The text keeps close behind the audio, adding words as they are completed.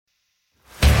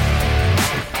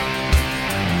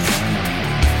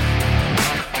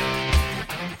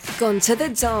Gone to the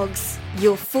Dogs,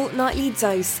 your fortnightly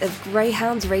dose of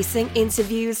greyhound racing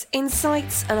interviews,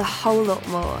 insights, and a whole lot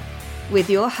more.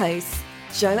 With your hosts,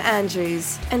 Joe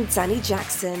Andrews and Danny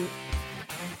Jackson.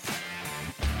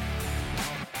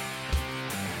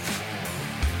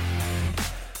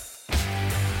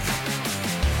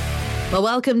 Well,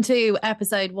 welcome to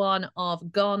episode 1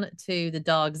 of Gone to the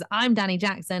Dogs. I'm Danny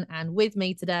Jackson, and with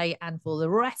me today and for the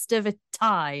rest of the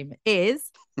time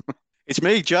is... It's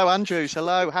me, Joe Andrews.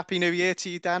 Hello. Happy New Year to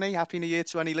you, Danny. Happy New Year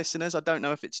to any listeners. I don't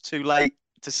know if it's too late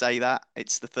to say that.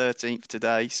 It's the 13th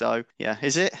today. So, yeah,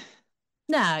 is it?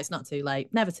 No, it's not too late.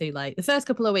 Never too late. The first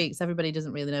couple of weeks, everybody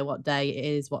doesn't really know what day it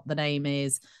is, what the name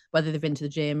is, whether they've been to the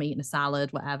gym, eaten a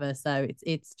salad, whatever. So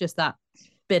it's just that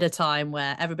bit of time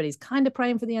where everybody's kind of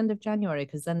praying for the end of January,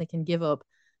 because then they can give up.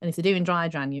 And if they're doing dry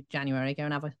January, go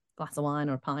and have a glass of wine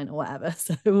or a pint or whatever.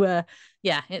 So,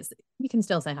 yeah, you can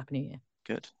still say Happy New Year.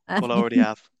 Good. Well, I already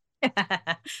have.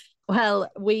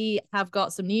 Well, we have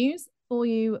got some news for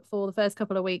you for the first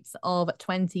couple of weeks of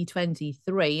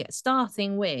 2023,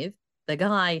 starting with the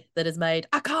guy that has made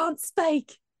I Can't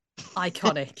Speak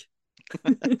iconic.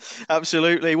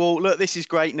 Absolutely. Well, look, this is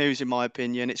great news in my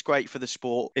opinion. It's great for the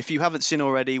sport. If you haven't seen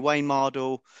already, Wayne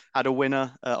Mardle had a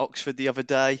winner at Oxford the other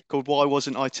day called Why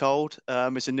Wasn't I Told?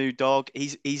 It's a new dog.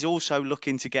 He's also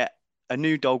looking to get a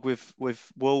new dog with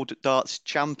world darts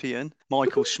champion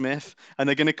Michael Smith, and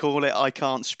they're going to call it I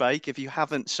Can't Speak. If you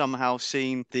haven't somehow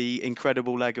seen the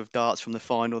incredible leg of darts from the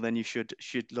final, then you should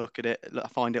look at it,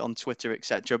 find it on Twitter,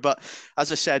 etc. But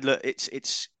as I said, look,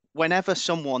 it's whenever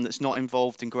someone that's not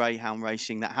involved in greyhound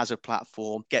racing that has a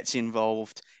platform gets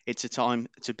involved, it's a time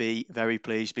to be very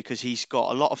pleased, because he's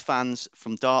got a lot of fans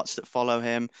from darts that follow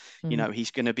him. You know, he's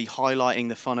going to be highlighting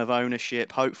the fun of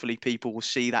ownership. Hopefully people will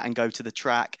see that and go to the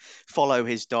track, follow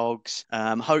his dogs,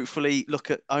 hopefully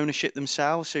look at ownership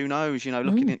themselves. Who knows,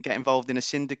 looking at get involved in a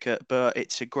syndicate. But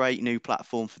it's a great new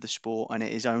platform for the sport, and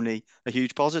it is only a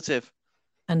huge positive.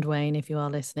 And Wayne, if you are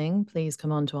listening, please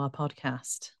come on to our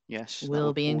podcast. Yes,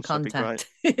 we'll be in contact.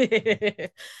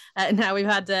 Now, we've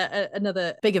had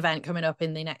another big event coming up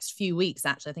in the next few weeks,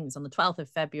 actually. I think it's on the 12th of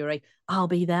February. I'll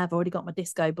be there. I've already got my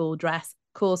disco ball dress.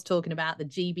 Of course, talking about the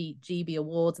GB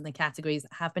Awards and the categories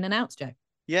that have been announced, Joe.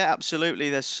 Yeah, absolutely.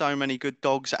 There's so many good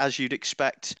dogs, as you'd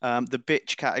expect. The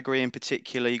bitch category in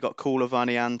particular, you got Cooler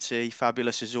Vanianti,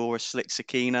 Fabulous Azora, Slick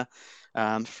Sakina.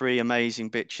 3 amazing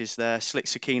bitches there. Slick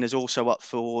Sakina's also up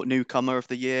for Newcomer of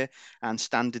the Year and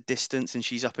Standard Distance, and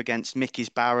she's up against Mickey's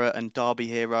Barrett and Derby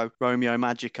hero Romeo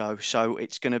Magico. So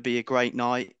it's going to be a great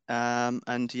night.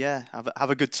 And yeah, have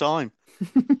a good time.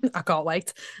 I can't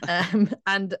wait.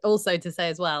 And also to say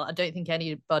as well, I don't think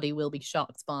anybody will be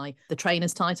shocked by the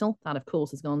trainer's title. That, of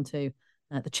course, has gone to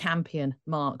the champion,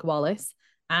 Mark Wallace,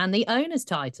 and the owner's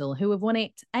title, who have won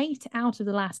it 8 out of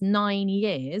the last 9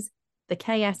 years, the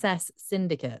KSS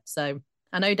Syndicate. So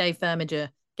I know Dave Firmager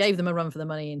gave them a run for the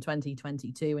money in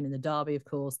 2022 and in the Derby, of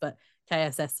course, but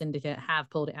KSS Syndicate have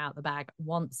pulled it out the bag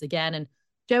once again. And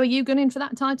Joe, are you gunning for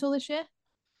that title this year?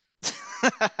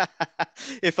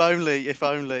 If only.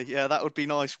 Yeah, that would be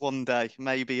nice one day,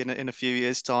 maybe in a few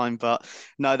years' time. But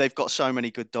no, they've got so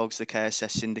many good dogs, the KSS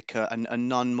Syndicate, and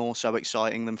none more so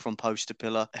exciting than from Poster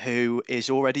Pillar, who is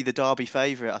already the Derby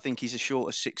favourite. I think he's as short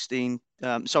as 16.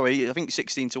 I think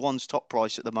 16 to 1's top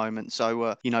price at the moment.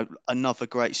 So, another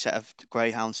great set of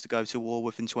greyhounds to go to war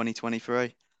with in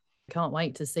 2023. Can't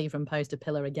wait to see from Poster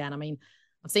Pillar again. I mean,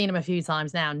 I've seen him a few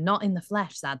times now, not in the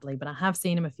flesh, sadly, but I have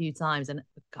seen him a few times. And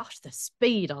gosh, the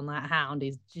speed on that hound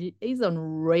he's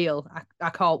unreal.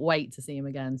 I can't wait to see him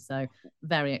again. So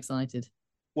very excited.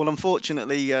 Well,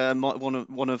 unfortunately,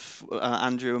 one of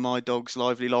Andrew and my dogs,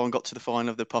 Lively Lauren, got to the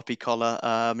final of the puppy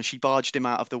collar. She barged him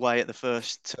out of the way at the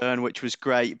first turn, which was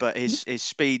great, but his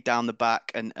speed down the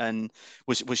back and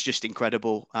was just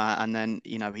incredible. And then,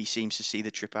 he seems to see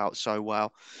the trip out so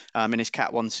well. In his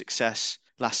Cat 1 success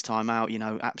last time out,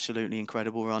 absolutely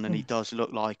incredible run, and he does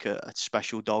look like a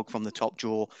special dog from the top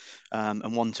draw,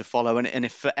 and one to follow. And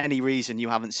if for any reason you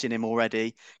haven't seen him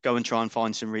already, go and try and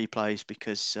find some replays,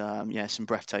 because some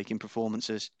breathtaking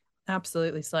performances.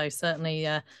 Absolutely. So certainly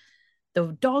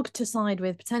the dog to side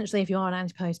with, potentially, if you are an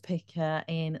anti-post picker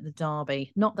in the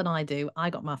Derby. Not that I do. I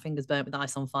got my fingers burnt with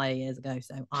Ice on Fire years ago,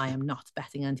 so I am not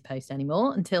betting anti-post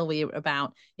anymore until we're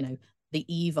about, the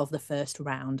eve of the first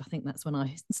round. I think that's when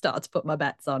I started to put my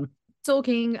bets on.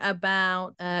 Talking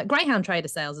about Greyhound Trader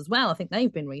sales as well. I think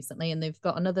they've been recently, and they've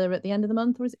got another at the end of the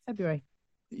month, or is it February?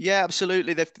 Yeah,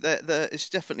 absolutely. It's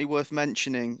definitely worth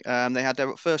mentioning. They had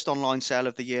their first online sale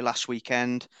of the year last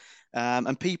weekend.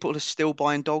 And people are still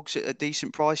buying dogs at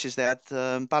decent prices. They had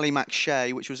Ballymac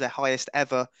Shay, which was their highest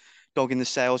ever dog in the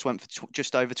sales went for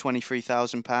just over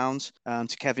 £23,000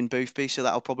 to Kevin Boothby. So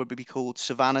that'll probably be called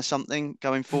Savannah something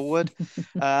going forward.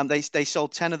 They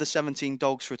sold 10 of the 17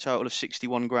 dogs for a total of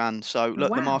 61 grand. So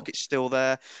look, the Wow. market's still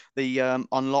there. The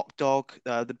unlocked dog,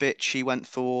 the bitch, she went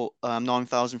for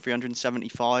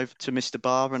 9,375 to Mr.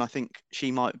 Barr, and I think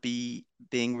she might be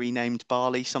being renamed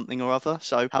Barley something or other.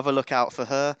 So have a look out for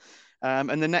her.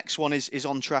 And the next one is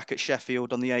on track at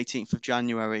Sheffield on the 18th of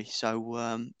January. So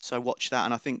watch that.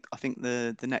 And I think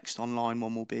the next online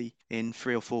one will be in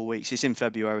 3 or 4 weeks. It's in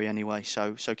February anyway.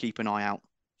 So keep an eye out.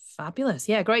 Fabulous.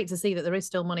 Yeah, great to see that there is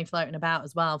still money floating about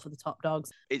as well for the top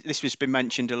dogs. This has been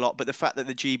mentioned a lot, but the fact that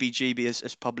the GBGB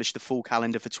has published the full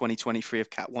calendar for 2023 of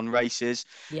Cat 1 races,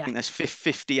 I Yeah. think there's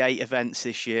 58 events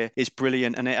this year, is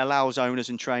brilliant. And it allows owners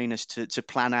and trainers to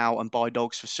plan out and buy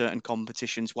dogs for certain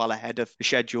competitions well ahead of the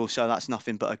schedule. So that's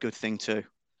nothing but a good thing too.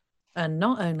 And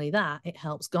not only that, it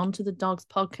helps Gone to the Dogs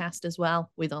podcast as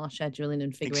well with our scheduling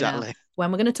and figuring out Exactly.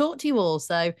 when we're going to talk to you all.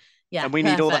 So, yeah, And we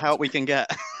need all the perfect. help we can get.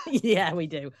 Yeah, we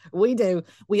do. We do.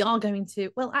 We are going to,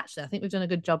 well, actually, I think we've done a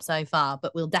good job so far,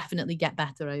 but we'll definitely get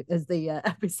better as the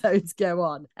episodes go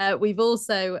on. We've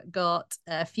also got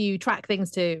a few track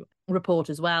things to report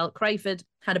as well. Crayford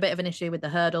had a bit of an issue with the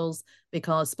hurdles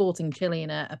because Sporting Chile in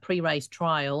a pre-race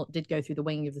trial did go through the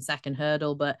wing of the second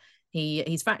hurdle, but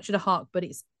he's fractured a hock, but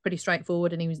it's pretty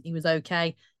straightforward and he was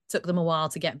okay. Took them a while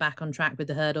to get back on track with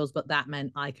the hurdles, but that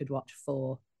meant I could watch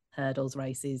 4 hurdles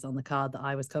races on the card that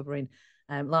I was covering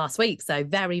last week. So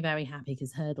very, very happy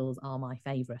because hurdles are my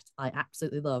favourite. I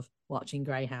absolutely love watching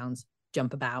greyhounds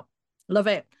jump about. Love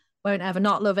it. Won't ever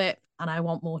not love it. And I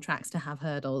want more tracks to have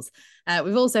hurdles.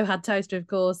 We've also had Toaster, of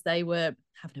course. They were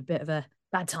having a bit of a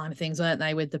bad time of things, weren't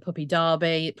they, with the puppy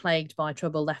derby, plagued by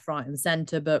trouble left, right and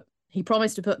centre. But he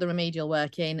promised to put the remedial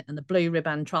work in and the Blue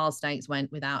Ribbon Trial Stakes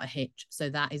went without a hitch. So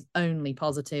that is only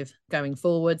positive going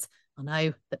forwards. I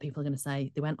know that people are going to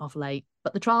say they went off late,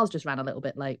 but the trials just ran a little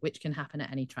bit late, which can happen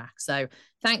at any track. So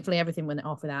thankfully everything went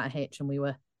off without a hitch and we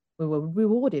were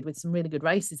rewarded with some really good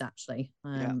races, actually.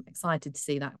 Excited to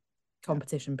see that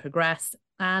competition progress.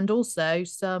 And also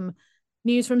some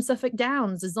news from Suffolk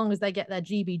Downs. As long as they get their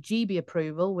GBGB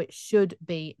approval, which should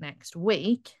be next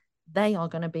week, they are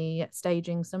going to be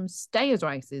staging some stayers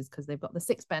races because they've got the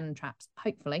 6 bend traps,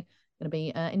 hopefully, going to be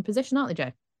in position, aren't they,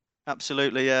 Joe?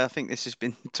 Absolutely, yeah. I think this has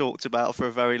been talked about for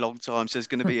a very long time. So there's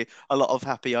going to be a lot of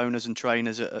happy owners and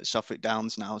trainers at Suffolk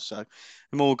Downs now. So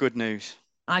more good news.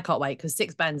 I can't wait because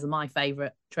 6 bends are my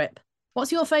favourite trip.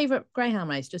 What's your favourite greyhound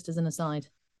race, just as an aside?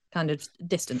 Kind of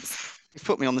distance. You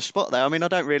put me on the spot there. I mean, I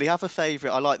don't really have a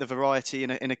favourite. I like the variety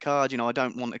in a card. I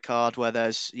don't want a card where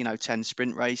there's 10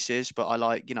 sprint races, but I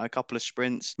like a couple of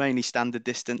sprints, mainly standard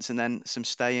distance, and then some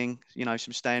staying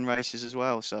races as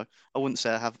well. So I wouldn't say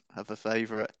I have a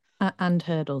favourite. And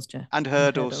hurdles, Joe. And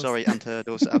hurdles, sorry, and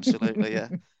hurdles, absolutely, yeah.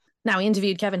 Now, we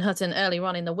interviewed Kevin Hutton earlier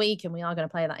on in the week, and we are going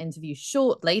to play that interview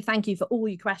shortly. Thank you for all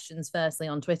your questions, firstly,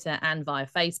 on Twitter and via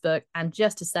Facebook. And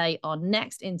just to say, our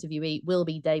next interviewee will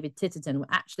be David Titterton. We're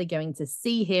actually going to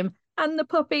see him and the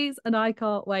puppies, and I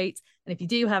can't wait. And if you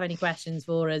do have any questions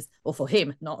for us, or for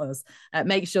him, not us,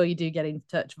 make sure you do get in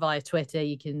touch via Twitter.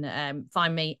 You can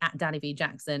find me at Danny V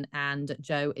Jackson, and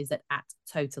Joe is at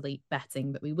Totally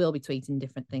Betting, but we will be tweeting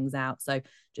different things out. So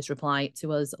just reply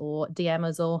to us or DM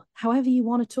us, or however you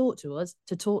want to talk to us.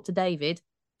 To talk to David,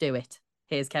 do it.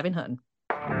 Here's Kevin Hutton.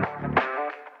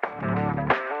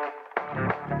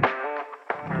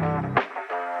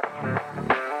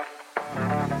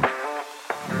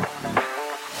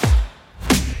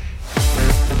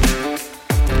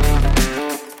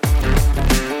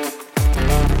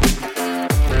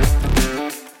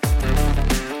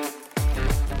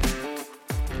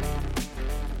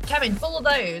 Kevin, for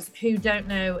those who don't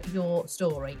know your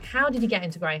story, how did you get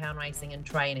into greyhound racing and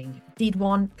training? Did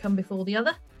one come before the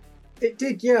other? It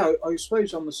did, yeah. I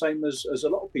suppose I'm the same as a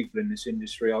lot of people in this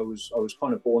industry. I was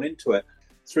kind of born into it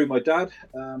through my dad,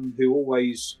 who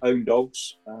always owned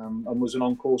dogs and was an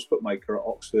on-course bookmaker at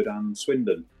Oxford and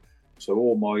Swindon. So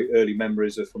all my early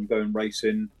memories are from going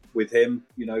racing with him,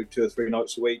 2 or 3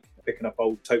 nights a week, picking up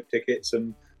old tote tickets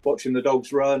and watching the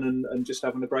dogs run and just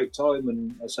having a great time.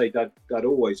 And I say Dad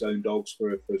always owned dogs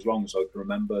for as long as I can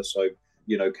remember. So,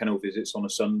 kennel visits on a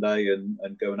Sunday and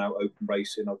going out open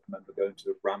racing. I can remember going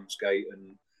to Ramsgate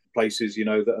and places,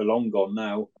 that are long gone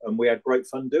now. And we had great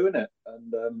fun doing it.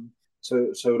 And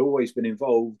so I'd always been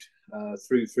involved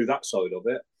through that side of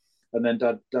it. And then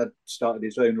Dad started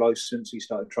his own licence. He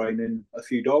started training a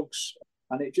few dogs.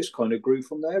 And it just kind of grew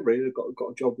from there, really. I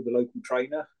got a job with a local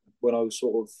trainer when I was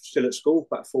sort of still at school,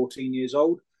 about 14 years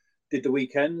old. Did the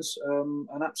weekends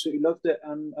and absolutely loved it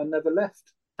and never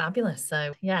left. Fabulous.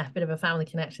 So yeah, a bit of a family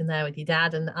connection there with your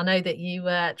dad. And I know that you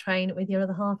train with your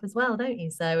other half as well, don't you?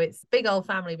 So it's big old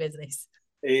family business.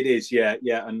 It is, yeah,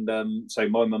 yeah. And so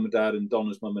my mum and dad and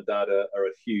Donna's mum and dad are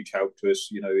a huge help to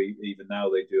us. Even now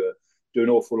they do an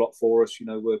awful lot for us.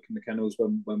 Work in the kennels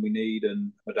when we need,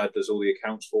 and my dad does all the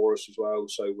accounts for us as well.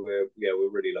 So we're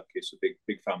really lucky. It's a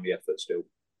big family effort still.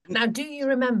 Now, do you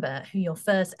remember who your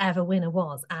first ever winner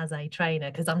was as a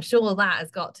trainer? Because I'm sure that has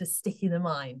got to stick in the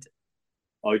mind.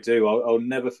 I do. I'll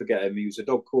never forget him. He was a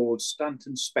dog called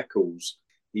Stanton Speckles.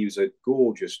 He was a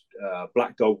gorgeous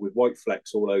black dog with white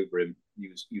flecks all over him.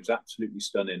 He was absolutely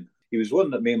stunning. He was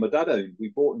one that me and my dad owned. We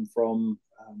bought him from,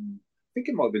 I think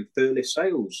it might have been Thurles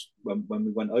Sales when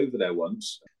we went over there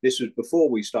once. This was before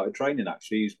we started training,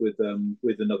 actually. He's with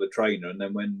another trainer. And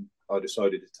then when I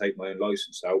decided to take my own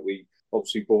license out, we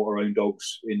obviously brought our own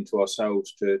dogs into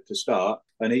ourselves to start.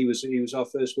 And he was our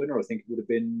first winner. I think it would have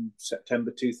been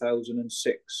September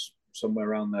 2006, somewhere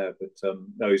around there. But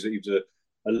no, he was a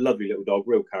lovely little dog,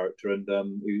 real character. And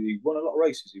he won a lot of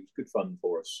races. He was good fun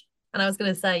for us. And I was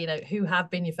going to say, who have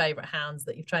been your favourite hounds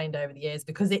that you've trained over the years?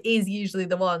 Because it is usually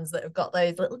the ones that have got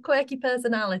those little quirky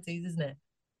personalities, isn't it?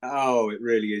 Oh, it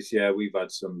really is. Yeah, we've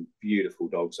had some beautiful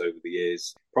dogs over the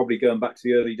years. Probably going back to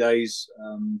the early days,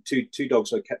 two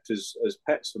dogs I kept as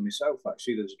pets for myself,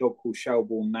 actually. There's a dog called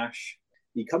Shelbourne Nash.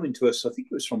 He come into us, I think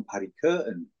it was from Paddy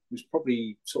Curtin. He was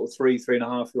probably sort of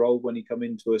 3.5 year old when he come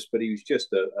into us, but he was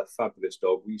just a fabulous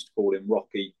dog. We used to call him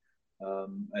Rocky.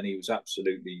 And he was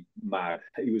absolutely mad.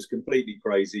 He was completely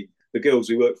crazy. The girls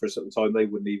who worked for us at the time, they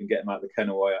wouldn't even get him out of the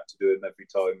kennel. I had to do him every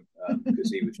time because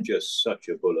he was just such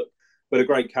a bullet. But a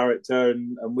great character,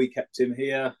 and we kept him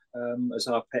here as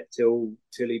our pet till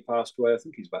he passed away. I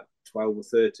think he's about 12 or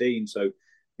 13, so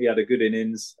he had a good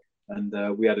innings.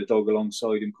 And we had a dog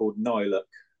alongside him called Nylock.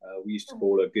 We used to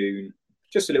call her Goon.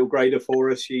 Just a little grader for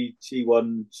us. She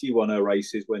won her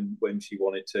races when she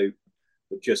wanted to.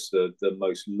 But just the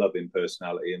most loving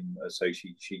personality, and so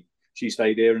she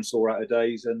stayed here and saw out her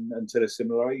days and until a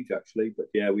similar age, actually. But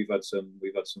yeah, we've had some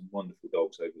wonderful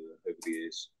dogs over the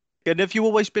years. And have you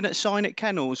always been at Signet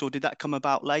Kennels, or did that come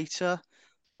about later?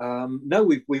 No,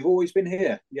 we've always been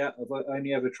here. Yeah, I've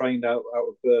only ever trained out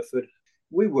of Burford.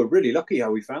 We were really lucky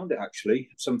how we found it, actually.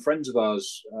 Some friends of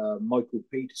ours, Michael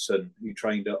Peterson, who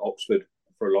trained at Oxford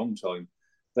for a long time,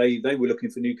 they were looking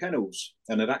for new kennels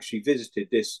and had actually visited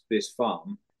this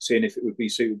farm, seeing if it would be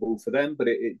suitable for them, but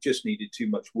it just needed too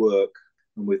much work.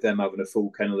 And with them having a full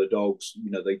kennel of dogs,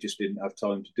 they just didn't have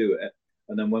time to do it.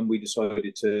 And then when we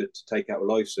decided to take out a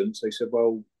license, they said,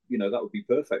 well, that would be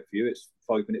perfect for you. It's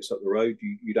 5 minutes up the road.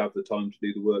 You'd have the time to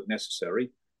do the work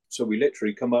necessary. So we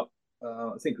literally come up,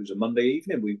 I think it was a Monday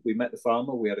evening. We met the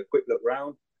farmer. We had a quick look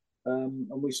round and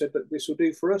we said that this will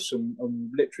do for us. And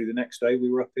literally the next day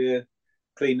we were up here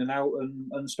cleaning out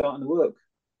and starting the work.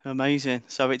 Amazing.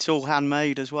 So it's all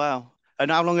handmade as well. And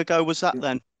how long ago was that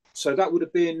then? So that would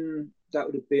have been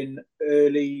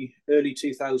early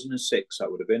 2006. That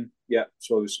would have been, yeah.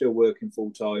 So I was still working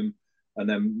full time, and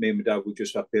then me and my dad were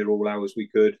just up here all hours we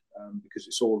could, because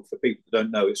it's all, for people that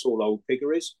don't know, it's all old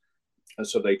piggeries, and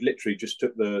so they literally just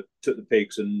took the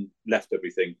pigs and left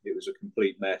everything. It was a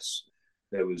complete mess.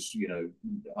 There was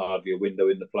hardly a window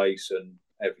in the place, and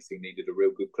everything needed a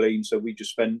real good clean. So we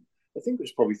just spent, I think it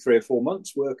was probably 3 or 4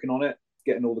 months working on it,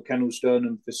 getting all the kennels done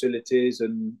and facilities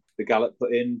and the gallop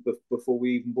put in before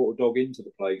we even brought a dog into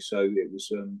the place. So it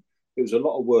was a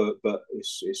lot of work, but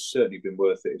it's certainly been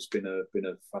worth it. It's been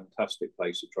a fantastic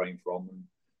place to train from, and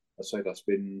I say that's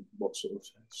been sort of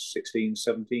 16,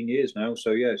 17 years now.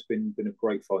 So yeah, it's been a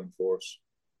great find for us.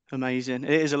 Amazing.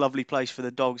 It is a lovely place for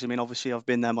the dogs. I mean, obviously I've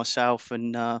been there myself,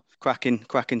 and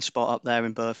cracking spot up there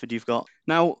in Burford you've got.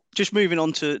 Now, just moving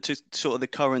on to sort of the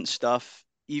current stuff.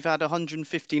 You've had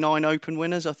 159 open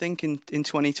winners, I think, in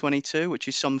 2022, which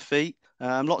is some feat.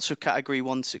 Lots of Category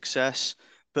 1 success.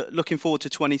 But looking forward to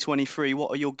 2023,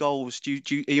 what are your goals? Are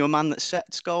you a man that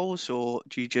sets goals, or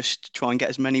do you just try and get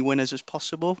as many winners as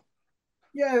possible?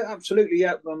 Yeah, absolutely.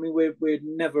 Yeah, I mean, we've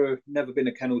never been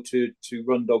a kennel to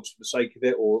run dogs for the sake of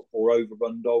it or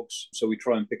overrun dogs. So we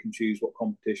try and pick and choose what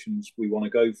competitions we want to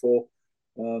go for,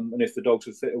 and if the dogs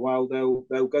are fit well,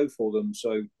 they'll go for them.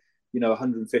 So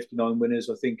 159 winners,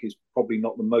 I think, is probably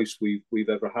not the most we've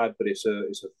ever had, but it's a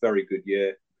very good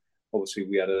year. Obviously,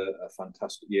 we had a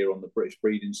fantastic year on the British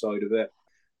breeding side of it.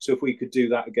 So if we could do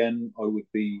that again, I would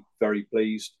be very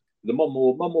pleased. The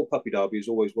Monmore Puppy Derby is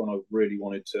always one I've really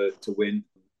wanted to win,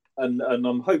 and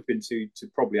I'm hoping to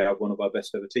probably have one of our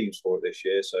best ever teams for it this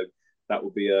year. So that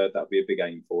would be a big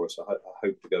aim for us. I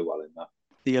hope to go well in that.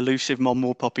 The elusive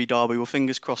Monmore Puppy Derby. Well,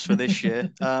 fingers crossed for this year.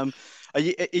 Are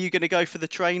you going to go for the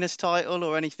trainer's title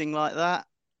or anything like that?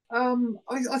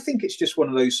 I think it's just one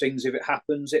of those things. If it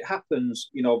happens, it happens.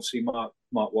 Obviously, Mark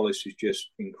Wallace is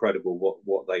just incredible.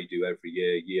 What they do every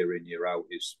year in, year out,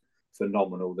 is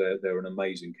phenomenal. They're an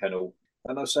amazing kennel.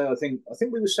 And I think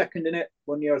we were second in it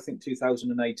one year. I think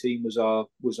 2018 was our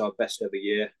best ever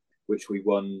year, which we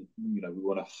won. We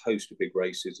won a host of big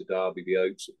races: the Derby, the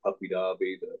Oaks, the Puppy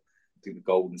Derby, I think the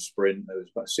Golden Sprint. There was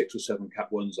about 6 or 7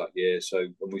 Cat Ones that year. So,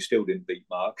 and we still didn't beat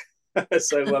Mark.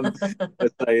 So I'd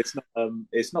say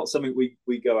it's not something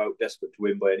we go out desperate to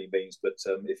win by any means. But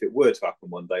if it were to happen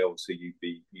one day, obviously you'd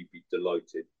be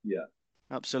delighted. Yeah,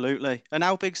 absolutely. And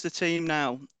how big's the team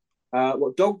now?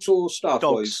 What, dogs or staff?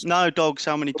 Dogs. No, dogs.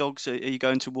 How many dogs are you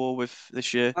going to war with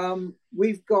this year?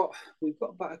 We've got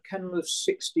about a kennel of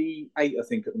 68, I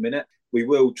think, at the minute. We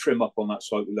will trim up on that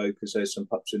slightly low because there's some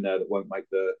pups in there that won't make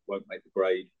the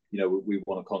grade. We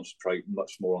want to concentrate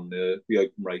much more on the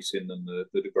open racing than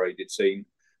the degraded scene.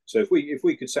 So if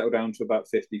we could settle down to about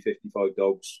 50, 55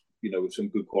 dogs, with some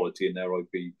good quality in there, I'd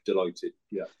be delighted.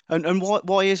 Yeah. And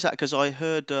why is that? Because I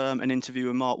heard an interview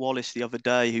with Mark Wallace the other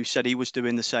day, who said he was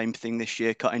doing the same thing this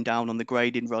year, cutting down on the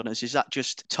grading runners. Is that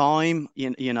just time,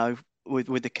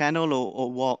 with the kennel,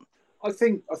 or what? I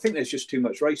think there's just too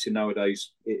much racing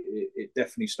nowadays. It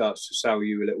definitely starts to sour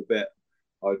you a little bit.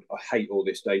 I hate all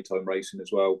this daytime racing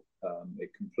as well. It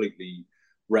completely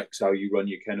wrecks how you run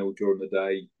your kennel during the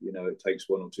day. It takes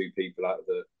 1 or 2 people out of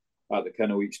the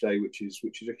kennel each day, which is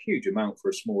a huge amount for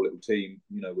a small little team.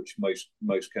 Which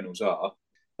most kennels are,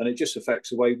 and it just affects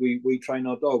the way we train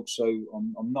our dogs. So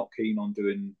I'm not keen on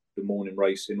doing the morning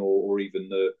racing or even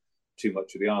the too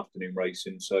much of the afternoon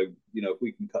racing. So if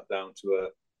we can cut down to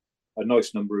a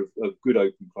nice number of good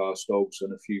open class dogs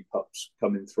and a few pups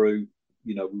coming through,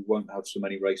 we won't have so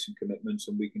many racing commitments,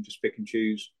 and we can just pick and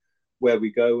choose where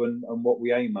we go and what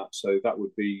we aim at. So that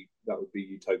would be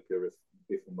utopia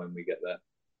if and when we get there.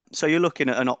 So you're looking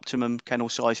at an optimum kennel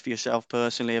size for yourself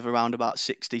personally of around about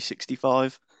 60,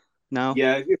 65 now?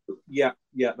 Yeah,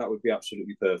 that would be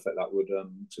absolutely perfect. That would,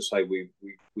 to say we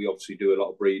obviously do a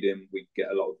lot of breeding. We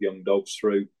get a lot of young dogs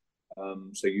through.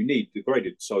 So the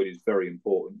graded side is very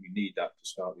important. You need that to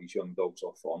start these young dogs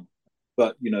off on.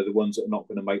 But, the ones that are not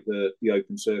going to make the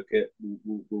open circuit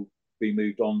will be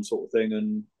moved on, sort of thing.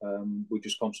 And we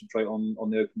just concentrate on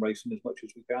the open racing as much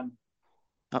as we can.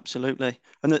 Absolutely.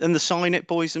 And the Sign It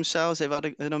boys themselves, they've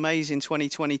had an amazing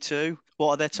 2022. What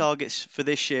are their targets for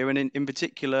this year? And in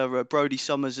particular, Brodie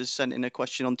Summers has sent in a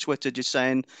question on Twitter just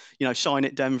saying, Sign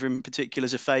It Denver in particular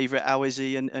is a favourite. How is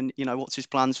he? And what's his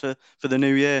plans for the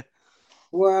new year?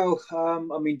 Well,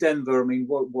 Denver,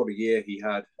 what a year he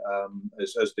had,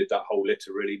 as did that whole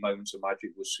litter, really. Moments of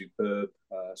Magic was superb.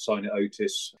 Sign It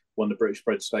Otis won the British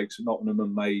Bred Stakes at Nottingham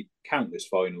and made countless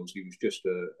finals. He was just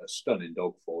a stunning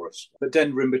dog for us. But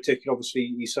Denver in particular,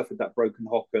 obviously, he suffered that broken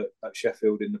hock at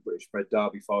Sheffield in the British Bred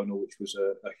Derby final, which was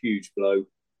a huge blow.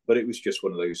 But it was just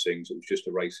one of those things. It was just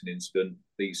a racing incident.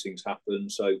 These things happen.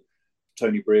 So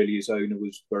Tony Brearley, his owner,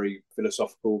 was very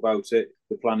philosophical about it.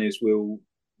 The plan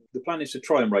is to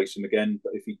try and race him again,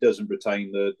 but if he doesn't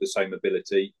retain the same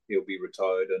ability, he'll be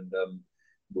retired, and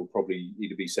we'll probably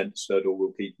either be sent to stud or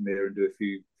we'll keep him here and do a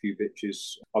few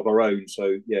bitches of our own.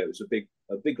 So yeah, it was a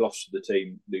big loss to the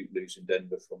team losing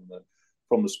Denver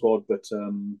from the squad, but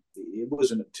it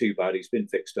wasn't too bad. He's been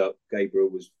fixed up. Gabriel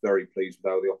was very pleased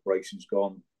with how the operation's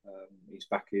gone. He's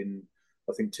back in,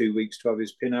 I think, 2 weeks to have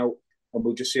his pin out, and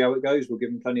we'll just see how it goes. We'll give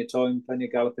him plenty of time, plenty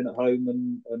of galloping at home,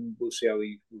 and we'll see how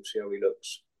he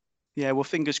looks. Yeah, well,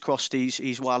 fingers crossed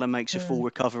he's well and makes a full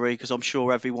recovery, because I'm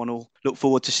sure everyone will look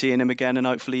forward to seeing him again, and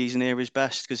hopefully he's near his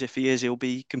best, because if he is, he'll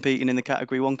be competing in the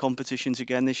Category 1 competitions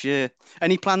again this year.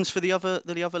 Any plans for the other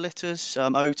litters,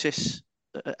 Otis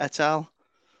et al.?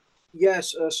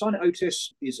 Yes, Sign It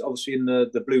Otis is obviously in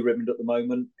the blue ribbon at the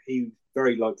moment. He's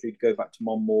very likely to go back to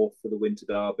Monmore for the Winter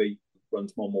Derby.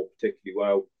 Runs Monmore particularly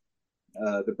well.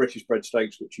 The British Bred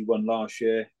Stakes, which he won last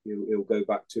year, he'll go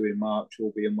back to in March,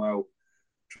 all being well.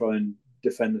 Try and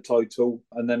defend the title,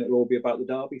 and then it'll all be about the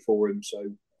Derby for him. So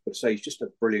I'd say he's just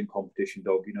a brilliant competition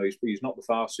dog. He's not the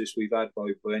fastest we've had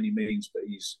by any means, but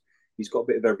he's got a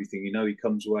bit of everything. He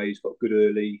comes away, he's got good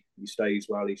early, he stays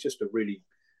well. He's just a really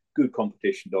good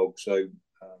competition dog. So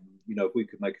if we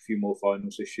could make a few more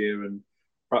finals this year and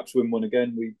perhaps win one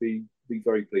again, we'd be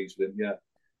very pleased with him. Yeah.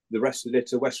 The rest of the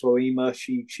litter, Westwell Ema,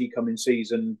 she come in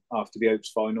season after the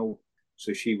Oaks final,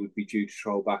 so she would be due to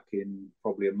trial back in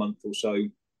probably a month or so.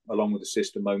 Along with the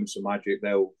sister Moments of Magic,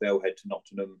 they'll head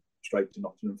to straight to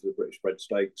Nottingham for the British Bred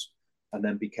Stakes, and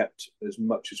then be kept as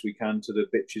much as we can to the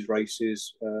bitches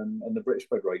races and the British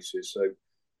Bred races. So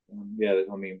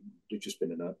it's just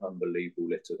been an unbelievable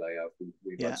litter they have.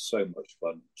 We've had so much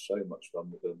fun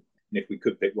with them. if we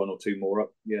could pick one or two more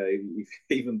up, yeah,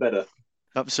 even better.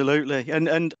 Absolutely.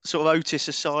 And sort of Otis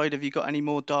aside, have you got any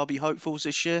more Derby hopefuls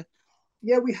this year?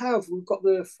 Yeah, we have. We've got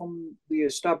from the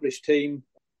established team.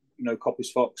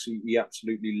 Coppice Fox, he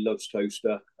absolutely loves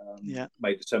Toaster.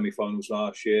 Made the semi-finals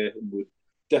last year and would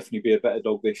definitely be a better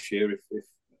dog this year if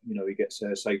he gets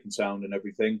there safe and sound and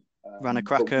everything. Ran a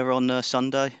cracker on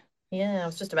Sunday. Yeah, I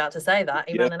was just about to say that.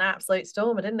 He ran an absolute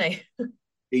stormer, didn't he?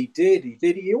 He did.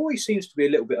 He always seems to be a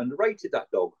little bit underrated, that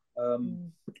dog.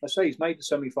 I say he's made the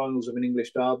semi-finals of an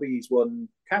English derby. He's won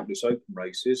countless open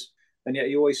races, and yet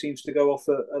he always seems to go off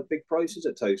at big prices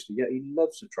at Toaster. Yet he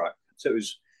loves the track. So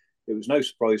it was no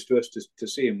surprise to us to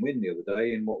see him win the other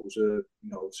day in what was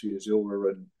obviously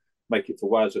Azura and Make It for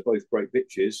Waz are both great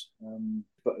bitches.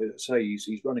 But I say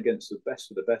he's run against the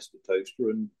best of the best at Toaster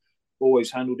and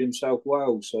always handled himself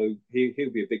well. So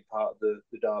he'll be a big part of the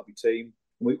Derby team.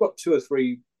 And we've got 2 or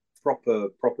 3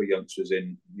 proper youngsters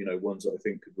in, ones that I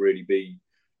think could really be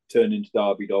turned into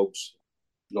Derby dogs.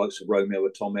 The likes of Romeo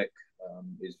Atomic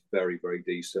is very, very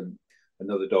decent.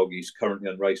 Another dog he's currently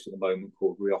unraced at the moment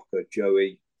called Rioja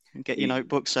Joey. Get your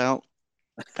notebooks out.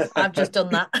 I've just done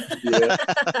that.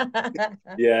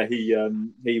 Yeah,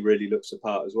 he really looks the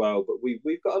part as well. But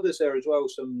we've got others there as well.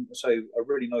 A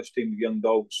really nice team of young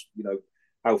dogs.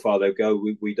 How far they'll go,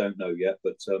 we don't know yet.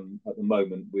 But at the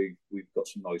moment, we've got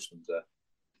some nice ones there.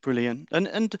 Brilliant.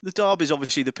 And the Derby is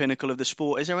obviously the pinnacle of the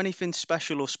sport. Is there anything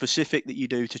special or specific that you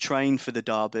do to train for the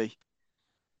Derby?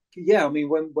 Yeah, I mean,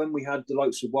 when we had the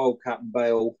likes of Wildcat and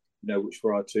Bale, which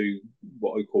were our 2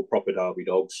 what I call proper Derby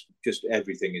dogs, just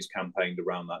everything is campaigned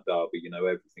around that Derby.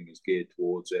 Everything is geared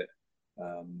towards it.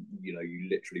 You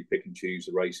literally pick and choose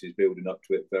the races, building up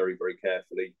to it very, very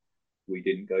carefully. We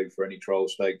didn't go for any trial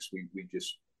stakes. We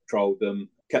just trialled them,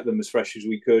 kept them as fresh as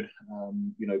we could.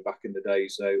 Back in the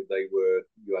days,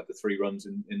 you had the 3 runs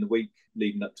in the week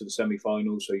leading up to the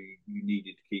semi-finals, so you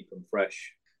needed to keep them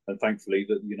fresh. And thankfully,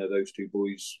 that those 2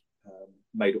 boys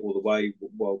made it all the way.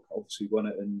 Well, obviously won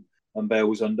it, and Bale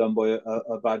was undone by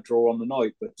a bad draw on the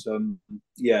night. But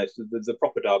the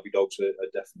proper Derby dogs are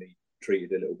definitely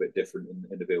treated a little bit different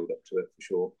in the build up to it for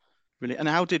sure. Really. And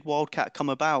how did Wildcat come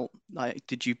about? Like,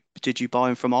 did you buy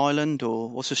him from Ireland, or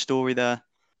what's the story there?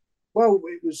 Well,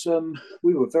 it was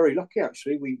we were very lucky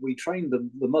actually. We trained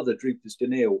the mother, Droopers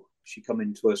Daniil. She come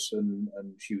into us and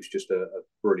she was just a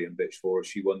brilliant bitch for us.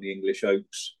 She won the English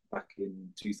Oaks back in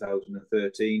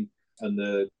 2013,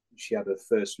 and she had her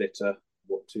first litter.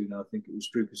 What 2 now? I think it was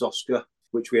Droopers Oscar,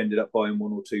 which we ended up buying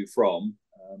 1 or 2 from.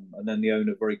 And then the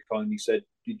owner very kindly said,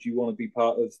 "Did you want to be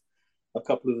part of a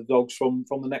couple of the dogs from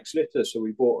the next litter?" So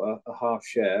we bought a half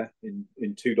share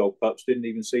in 2 dog pups. Didn't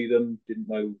even see them. Didn't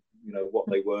know what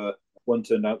they were. One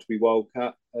turned out to be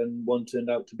Wildcat, and one turned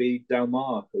out to be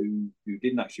Dalmar, who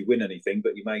didn't actually win anything,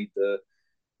 but he made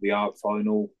the ARC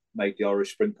final, made the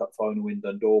Irish Sprint Cup final in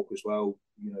Dundalk as well.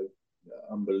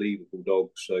 Unbelievable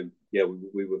dogs. So yeah,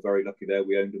 we were very lucky there.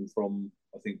 We owned them from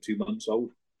I think 2 months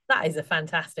old. That is a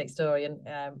fantastic story,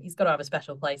 and he's got to have a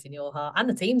special place in your heart and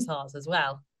the team's hearts as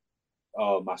well.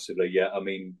 Oh, massively, yeah. I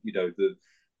mean,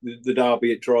 the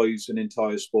Derby, it drives an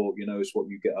entire sport. It's what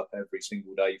you get up every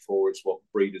single day for. It's what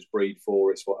breeders breed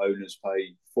for. It's what owners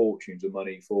pay fortunes of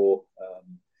money for.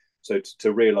 So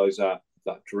to realise that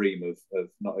dream of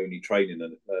not only training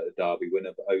a Derby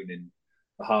winner, but owning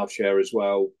a half share as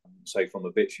well, say from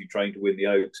the bits you trained to win the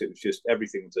Oaks, it was just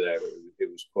everything was there. It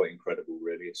was quite incredible,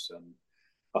 really. It's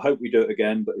I hope we do it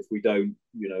again, but if we don't,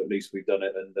 at least we've done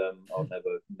it, and I'll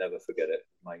never forget it.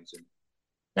 Amazing.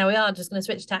 Now we are just going to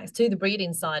switch tacks to the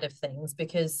breeding side of things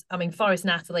because, I mean, Forest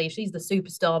Natalie, she's the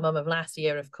superstar mum of last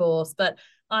year, of course, but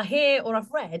I hear or I've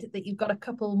read that you've got a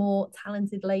couple more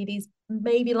talented ladies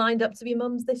maybe lined up to be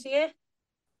mums this year.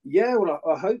 Yeah, well,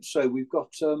 I hope so. We've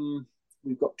got 2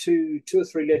 or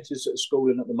 3 litters at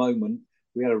schooling at the moment.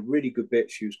 We had a really good bit.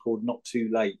 She was called Not Too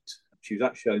Late. She was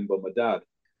actually owned by my dad.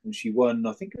 And she won,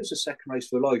 I think it was the second race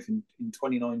for her life in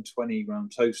 29-20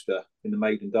 round Toaster in the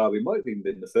Maiden Derby. It might have even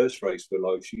been the first race for her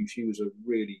life. She was a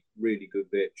really, really good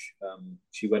bitch.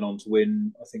 She went on to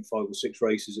win, I think, 5 or 6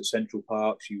 races at Central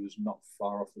Park. She was not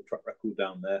far off the track record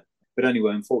down there. But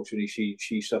anyway, unfortunately,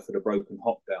 she suffered a broken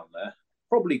hop down there.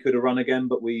 Probably could have run again,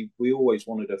 but we always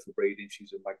wanted her for breeding.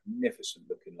 She's a magnificent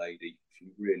looking lady. She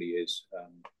really is.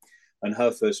 And her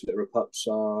first litter of pups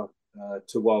are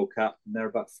to Wildcat, and they're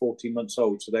about 14 months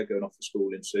old, so they're going off for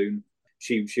schooling soon.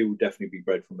 She will definitely be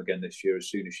bred from again this year. As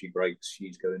soon as she breaks,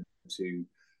 she's going to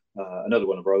another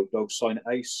one of our old dogs, Sign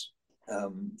Ace.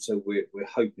 So we're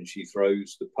hoping she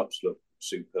throws. The pups look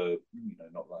superb.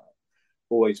 Not that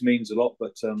always means a lot,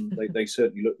 but they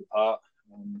certainly look the part.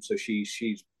 So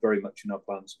she's very much in our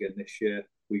plans again this year.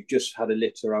 We've just had a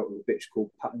litter out of a bitch called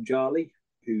Patanjali,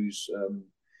 who's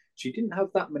she didn't have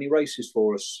that many races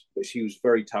for us, but she was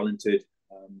very talented,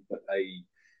 but a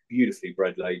beautifully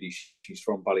bred lady. She's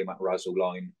from Ballymac-Razzle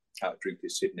line out of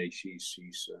Drupis, Sydney.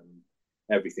 She's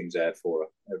everything's there for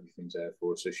her. Everything's there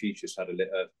for her. So she's just had a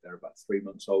litter. They're about 3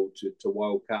 months old to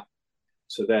Wildcat.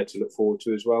 So there to look forward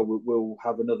to as well. We'll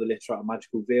have another litter out of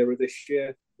Magical Vera this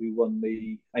year, who won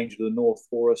the Angel of the North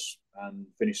for us and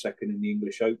finished second in the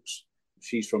English Oaks.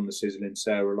 She's from the Sizzling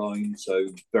Sarah line, so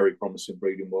very promising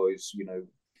breeding wise.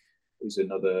 Is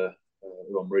another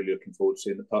who I'm really looking forward to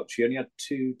seeing the pup. She only had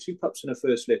two pups in her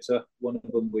first litter. One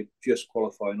of them we're just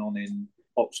qualifying on in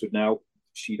Oxford now.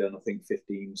 She done, I think,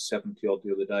 1570 odd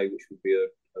the other day, which would be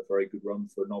a very good run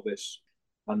for a novice.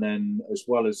 And then, as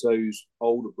well as those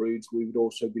older broods, we would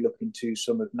also be looking to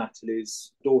some of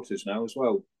Natalie's daughters now as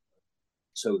well.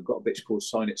 So we've got a bitch called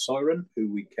Sign It Siren,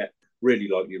 who we kept really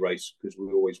lightly raced because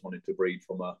we always wanted to breed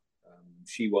from her.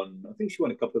 She won, I think she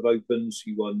won a couple of opens.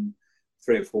 She won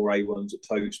 3 or 4 A1s at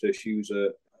Toaster. She was a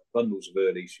bundles of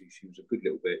early. She was a good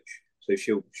little bitch. So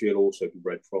she'll also be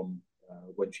bred from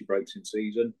when she breaks in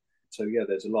season. So yeah,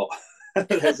 there's a lot.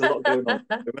 There's a lot going on.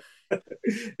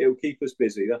 It'll keep us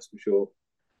busy, that's for sure.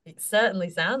 It certainly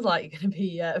sounds like you're going to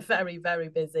be very, very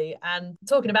busy. And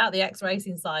talking about the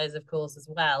ex-racing sires, of course, as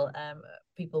well,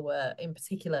 people were in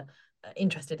particular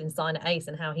interested in Sign It Ace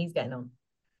and how he's getting on.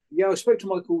 Yeah, I spoke to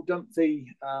Michael Dunphy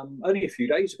only a few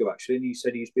days ago, actually, and he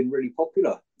said he's been really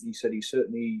popular. He said he's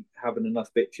certainly having enough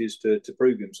bitches to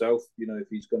prove himself. If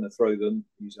he's going to throw them,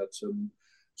 he's had some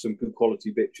good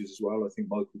quality bitches as well. I think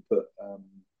Michael put, I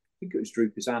think it was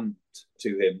Droop's aunt to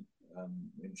him,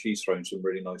 and she's thrown some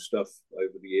really nice stuff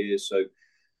over the years. So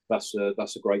that's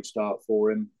a great start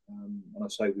for him. And I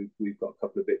say we've got a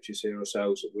couple of bitches here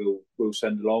ourselves that we'll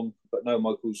send along. But no,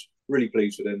 Michael's really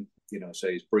pleased with him. I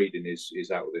say his breeding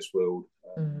is out of this world,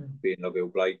 being Lovell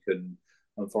Blake and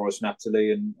Forrest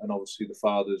Natalie, and obviously the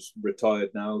father's retired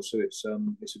now, so it's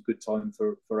a good time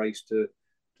for Ace to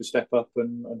step up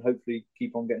and hopefully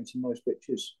keep on getting some nice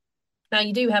bitches. Now,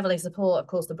 you do heavily support, of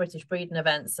course, the British breeding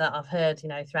events. I've heard,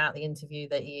 throughout the interview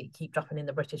that you keep dropping in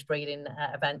the British breeding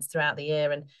events throughout the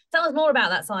year. And tell us more about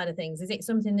that side of things. Is it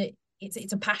something that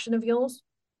it's a passion of yours?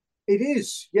 It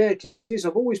is, yeah, it is.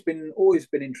 I've always been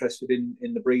interested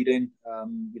in the breeding.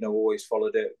 Always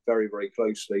followed it very, very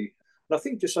closely. And I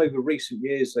think just over recent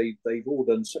years, they've all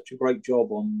done such a great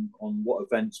job on what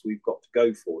events we've got to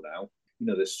go for now.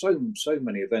 There's so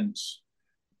many events,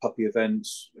 puppy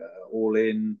events, all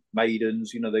in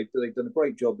maidens. They've done a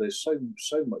great job. There's so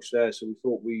much there. So we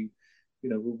thought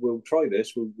we'll try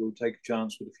this. We'll take a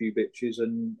chance with a few bitches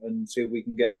and see if we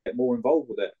can get more involved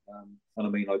with it. And I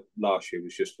mean, like last year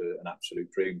was just an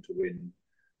absolute dream to win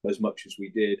as much as we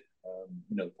did.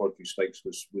 The Prodigy Stakes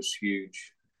was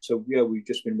huge. So yeah, we've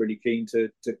just been really keen to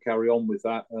carry on with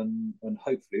that, and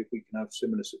hopefully, if we can have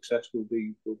similar success, we'll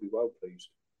be well pleased.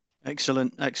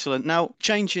 Excellent. Now,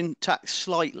 changing tack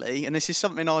slightly, and this is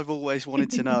something I've always wanted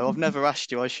to know. I've never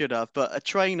asked you, I should have, but a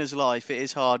trainer's life, it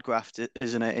is hard graft,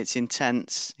 isn't it? It's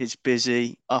intense, it's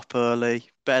busy, up early,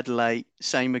 bed late,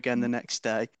 same again the next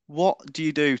day. What do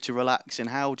you do to relax, and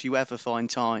how do you ever find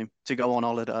time to go on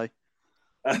holiday?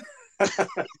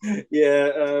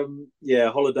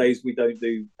 Holidays we don't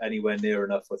do anywhere near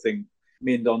enough. I think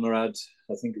me and Donna had,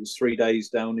 I think it was 3 days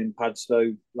down in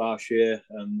Padstow last year,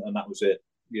 and that was it.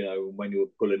 When you're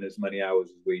pulling as many hours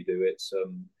as we do,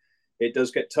 it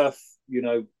does get tough,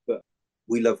 but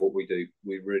we love what we do.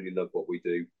 We really love what we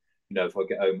do. If I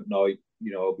get home at night,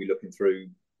 I'll be looking through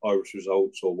Irish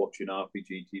results or watching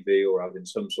RPG TV or having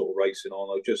some sort of racing on.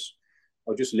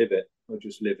 I'll just live it.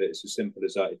 It's as simple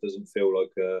as that. It doesn't feel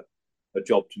like a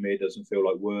job to me. It doesn't feel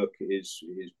like work. It is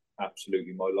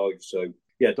absolutely my life. So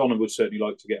yeah, Donna would certainly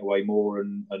like to get away more,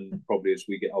 and probably as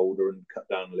we get older and cut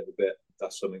down a little bit,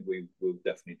 that's something we will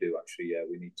definitely do. Actually, yeah,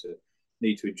 we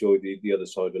need to enjoy the other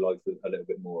side of life a little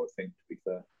bit more, I think, to be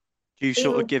fair. Do you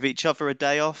sort of give each other a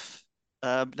day off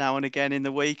now and again in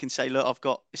the week and say, look,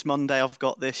 it's Monday, I've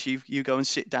got this, you go and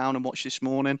sit down and watch this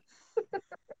morning?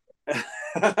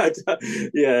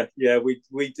 yeah, we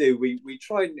do. We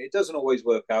try, and it doesn't always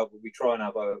work out, but we try and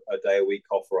have a day a week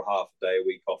off or a half a day a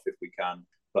week off if we can.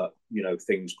 But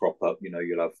things crop up.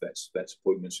 You'll have vets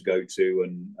appointments to go to,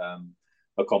 and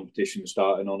a competition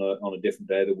starting on a different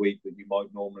day of the week that you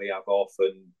might normally have off,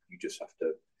 and you just have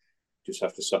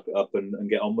to suck it up and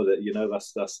get on with it.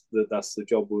 That's the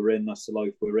job we're in. That's the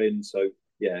life we're in. So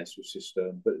yeah, it's just.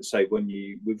 But say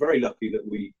we're very lucky that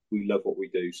we love what we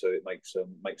do, so it makes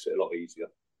it a lot easier.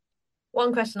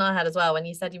 One question I had as well, when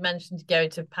you said you mentioned to go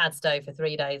to Padstow for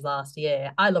 3 days last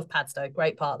year. I love Padstow,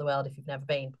 great part of the world if you've never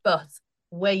been. But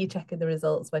were you checking the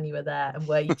results when you were there, and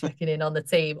were you checking in on the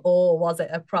team, or was it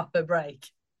a proper break?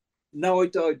 No, I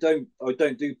don't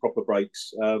do proper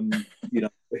breaks. I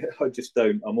just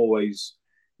don't. I'm always,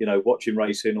 watching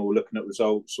racing or looking at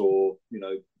results or,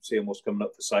 seeing what's coming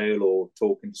up for sale or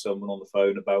talking to someone on the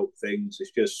phone about things.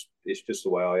 It's just the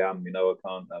way I am. I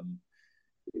can't.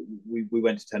 We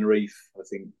went to Tenerife, I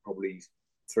think probably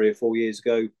 3 or 4 years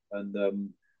ago, and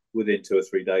within 2 or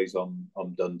 3 days, I'm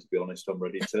done. To be honest, I'm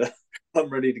ready to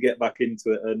get back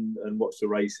into it and watch the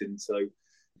racing. So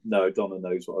no, Donna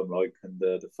knows what I'm like, and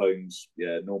the phone's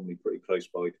normally pretty close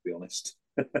by, to be honest.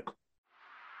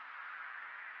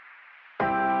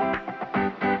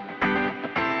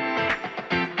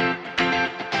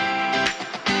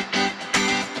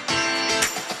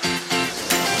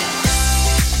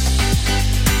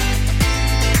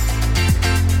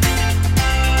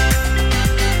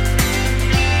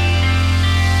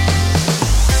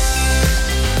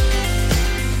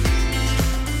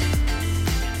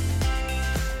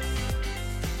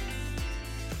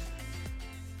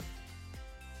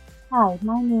 Hi,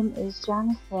 my name is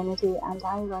Janice Kennedy and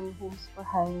I run Homes for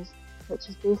Hounds, which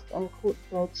is based in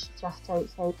Coatbridge, just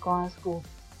outside Glasgow.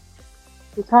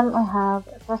 We currently have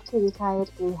 30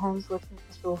 retired greyhounds looking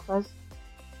for sofas.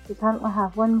 We currently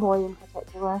have one boy in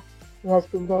particular who has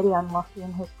been very unlucky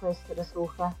in his quest for a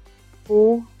sofa.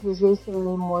 Bo, whose racing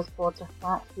name was Border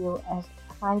Flatfield, is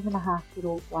a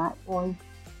 5.5-year-old black boy.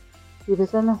 He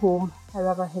was in a home,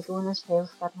 however his owner's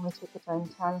health suddenly took a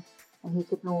downturn and he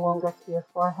could no longer care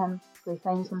for him, so he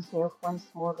finds himself once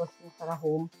more looking for a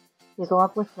home. He's a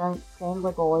lovely,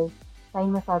 friendly boy,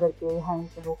 fine with other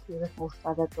greyhounds and okay with most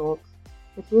other dogs.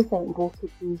 If you think Bo could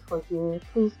be for you,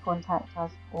 please contact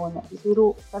us on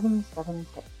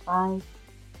 07765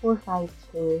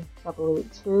 452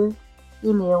 882,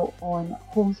 email on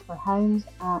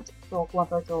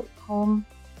homesforhounds@doglover.com,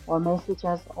 or message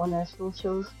us on our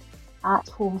socials at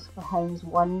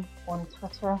homesforhounds1 on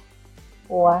Twitter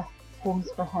or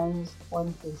Homes for Hounds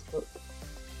on Facebook.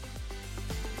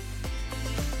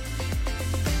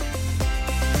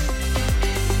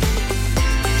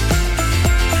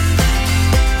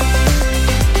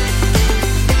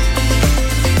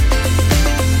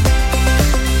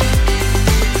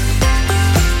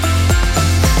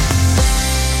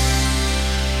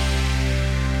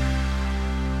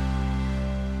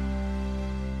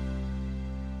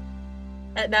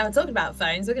 Now, talking about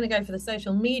phones, we're going to go for the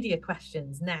social media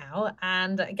questions now.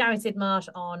 And Gary Tidmarsh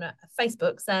on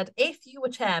Facebook said, if you were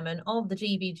chairman of the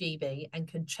GBGB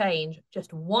and could change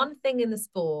just one thing in the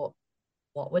sport,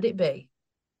 what would it be?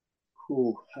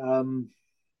 Cool.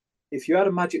 If you had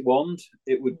a magic wand,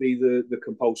 it would be the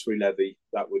compulsory levy.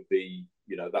 That would be,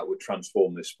 that would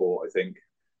transform this sport, I think.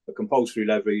 A compulsory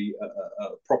levy,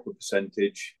 a proper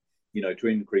percentage, to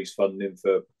increase funding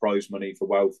for prize money, for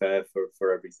welfare,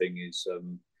 for everything is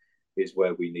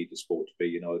where we need the sport to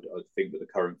be. I think with the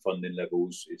current funding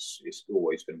levels, it's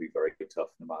always going to be very tough,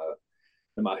 no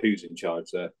matter who's in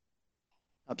charge there.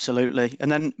 Absolutely.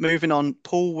 And then moving on,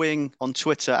 Paul Wing on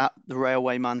Twitter at the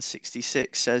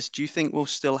Railwayman66 says, do you think we'll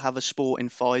still have a sport in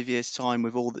 5 years' time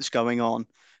with all that's going on?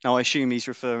 Now, I assume he's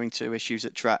referring to issues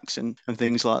at tracks and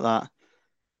things like that.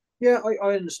 Yeah,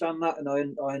 I understand that, and I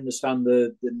understand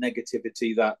the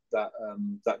negativity that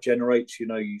generates.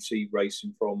 You see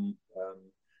racing from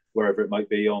wherever it might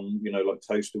be on, like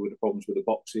Toaster with the problems with the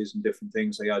boxes and different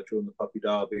things they had during the Puppy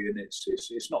Derby, and it's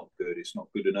not good. It's not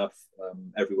good enough.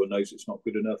 Everyone knows it's not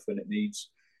good enough, and it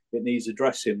needs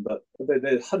addressing. But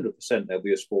there's 100% there'll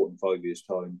be a sport in 5 years'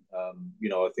 time. I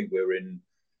think we're in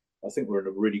a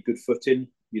really good footing.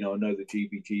 I know the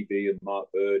GBGB and Mark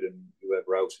Bird and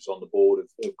whoever else is on the board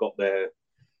have got their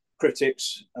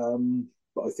critics,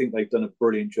 but I think they've done a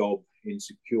brilliant job in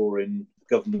securing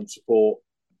government support,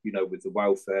 with the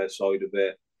welfare side of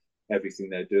it, everything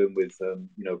they're doing with,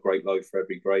 Great Life for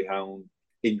every greyhound,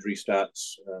 injury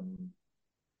stats,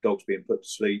 dogs being put to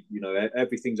sleep,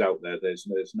 everything's out there. There's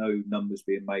no numbers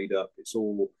being made up. It's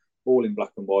all in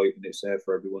black and white, and it's there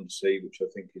for everyone to see, which I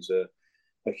think is a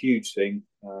huge thing,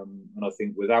 and I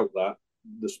think without that,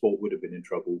 the sport would have been in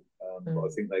trouble. But I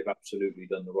think they've absolutely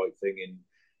done the right thing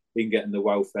in getting the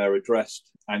welfare addressed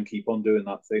and keep on doing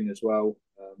that thing as well.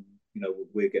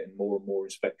 We're getting more and more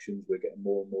inspections, we're getting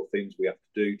more and more things we have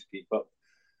to do to keep up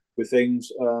with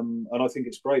things, and I think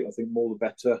it's great. I think more the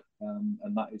better,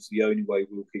 and that is the only way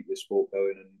we'll keep this sport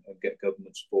going and get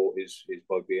government support is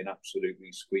by being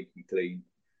absolutely squeaky clean.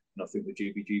 And I think the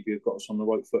GBGB have got us on the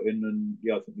right footing, and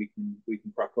I think we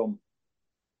can crack on.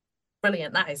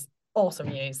 Brilliant. That is awesome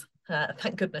news.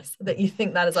 Thank goodness that you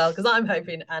think that as well, because I'm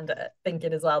hoping and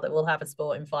thinking as well that we'll have a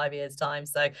sport in 5 years' time.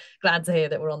 So glad to hear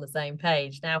that we're on the same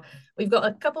page. Now, we've got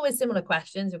a couple of similar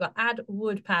questions. We've got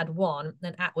 @woodpad1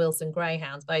 and @Wilson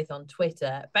Greyhounds, both on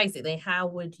Twitter. Basically, how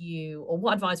would you, or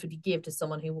what advice would you give to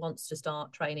someone who wants to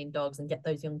start training dogs and get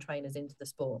those young trainers into the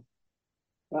sport?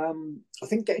 I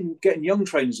think getting young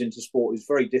trainers into sport is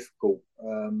very difficult.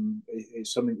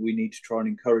 It's something we need to try and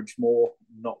encourage more.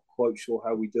 I'm not quite sure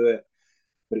how we do it,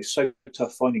 but it's so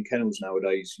tough finding kennels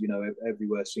nowadays.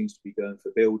 Everywhere seems to be going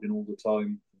for building all the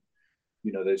time.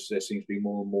 There seems to be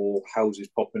more and more houses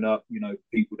popping up.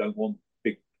 People don't want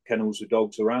big kennels of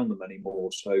dogs around them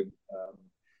anymore. So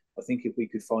I think if we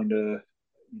could find or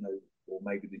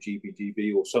maybe the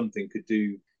GBGB or something could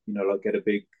do, like get a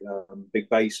big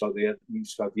base like they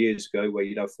used to have years ago, where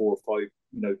you'd have 4 or 5,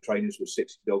 trainers with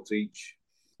 60 dogs each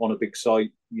on a big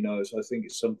site. So I think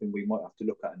it's something we might have to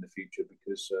look at in the future,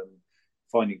 because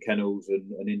finding kennels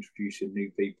and introducing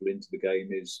new people into the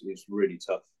game is really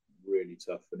tough,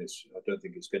 and I don't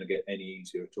think it's going to get any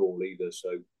easier at all either.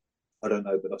 So I don't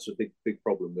know, but that's a big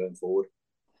problem going forward.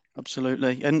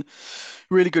 Absolutely. And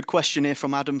really good question here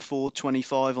from Adam Ford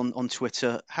 25 on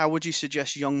Twitter. How would you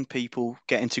suggest young people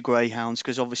get into greyhounds?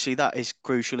 Because obviously that is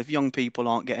crucial. If young people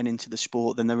aren't getting into the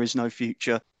sport, then there is no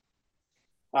future.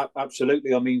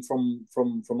 Absolutely. I mean, from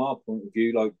our point of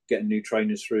view, like getting new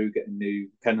trainers through, getting new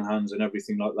kennel hands and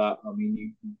everything like that. I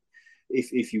mean,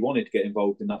 if you wanted to get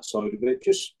involved in that side of it,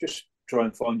 just try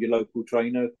and find your local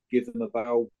trainer, give them a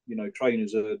bell.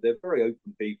 Trainers they're very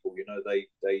open people.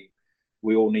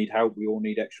 We all need help. We all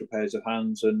need extra pairs of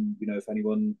hands. And, if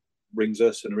anyone rings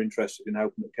us and are interested in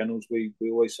helping at kennels, we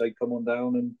always say, come on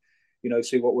down and,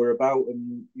 see what we're about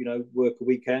and, work a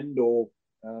weekend or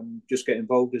just get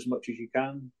involved as much as you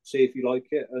can, see if you like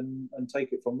it and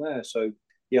take it from there. So,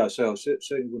 yeah, so I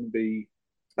certainly wouldn't be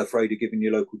afraid of giving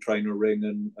your local trainer a ring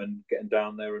and getting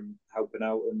down there and helping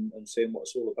out and seeing what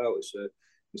it's all about. It's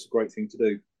a great thing to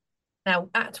do.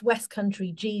 Now, @West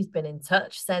Country G's been in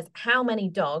touch, says, how many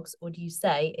dogs would you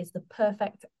say is the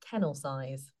perfect kennel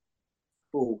size?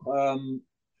 Well,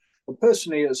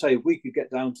 personally, I'd say if we could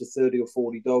get down to 30 or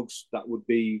 40 dogs, that would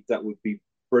be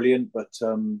brilliant. But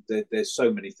there's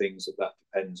so many things that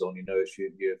depends on. It's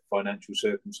your financial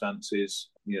circumstances.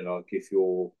 Like if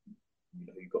you've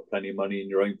got plenty of money in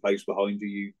your own place behind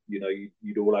you,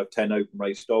 you'd all have 10 open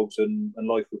race dogs and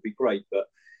life would be great. But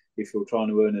if you're trying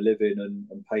to earn a living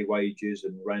and pay wages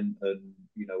and rent and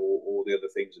all the other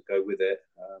things that go with it,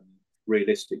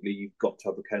 realistically you've got to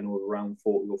have a kennel of around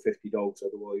 40 or 50 dogs,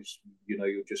 otherwise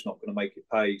you're just not going to make it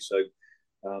pay. So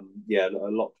a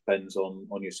lot depends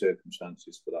on your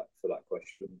circumstances for that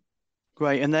question.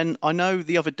 Great. And then I know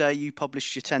the other day you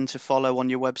published your 10 to follow on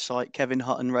your website,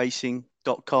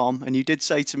 kevinhuttonracing.com. And you did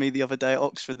say to me the other day at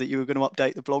Oxford that you were going to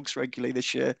update the blogs regularly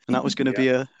this year. And that was going to be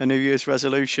a New Year's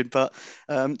resolution. But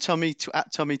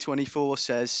Tommy24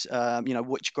 says,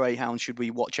 which greyhound should we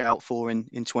watch out for in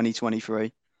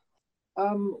 2023?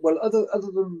 Well, other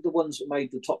than the ones that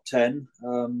made the top 10,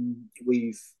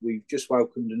 we've just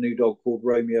welcomed a new dog called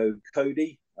Romeo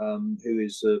Cody, who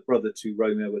is a brother to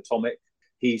Romeo Atomic.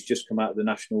 He's just come out of the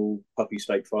National Puppy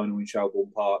Stake Final in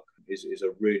Shelbourne Park. Is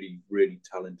a really, really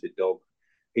talented dog.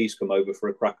 He's come over for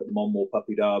a crack at the Monmore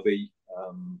Puppy Derby.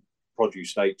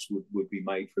 Produce stakes would be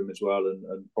made for him as well,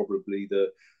 and probably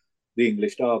the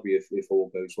English Derby if all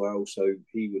goes well. So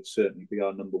he would certainly be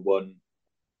our number one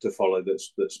to follow.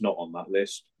 That's not on that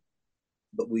list.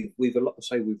 But we've a lot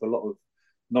of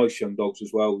nice young dogs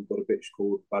as well. We've got a bitch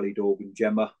called Ballydorgan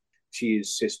Gemma. She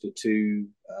is sister to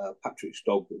Patrick's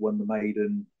dog that won the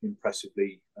maiden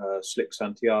impressively, Slick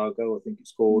Santiago, I think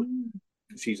it's called.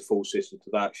 She's a full sister to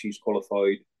that. She's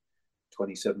qualified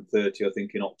 27:30, I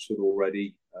think, in Oxford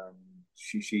already.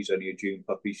 She's only a June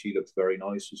puppy. She looks very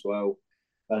nice as well.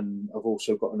 And I've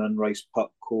also got an unraced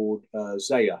pup called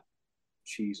Zaya.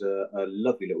 She's a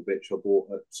lovely little bitch I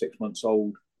bought at 6 months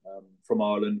old from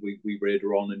Ireland. We reared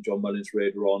her on, and John Mullins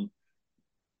reared her on.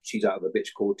 She's out of a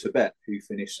bitch called Tibet, who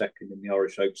finished second in the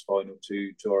Irish Oaks final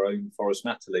to our own Forest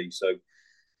Natalie. So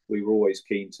we were always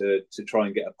keen to try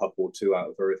and get a pup or two out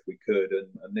of her if we could.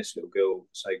 And this little girl,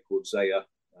 say, called Zaya,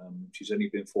 she's only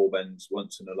been 4 bends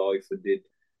once in her life and did,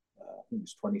 I think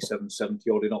it's 27.70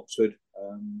 odd in Oxford.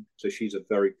 So she's a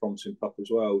very promising pup as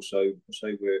well. So I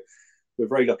say we're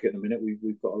very lucky at the minute.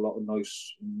 We've got a lot of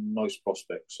nice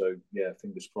prospects. So yeah,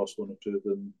 fingers crossed one or two of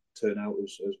them turn out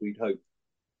as we'd hope.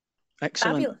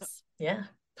 Excellent. Fabulous. Yeah.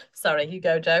 Sorry, you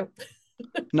go, Joe.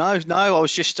 No, no, I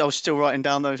was still writing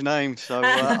down those names. So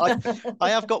I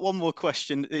have got one more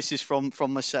question. This is from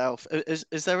myself.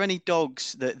 Is there any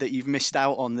dogs that you've missed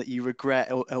out on that you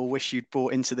regret or wish you'd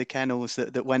brought into the kennels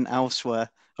that went elsewhere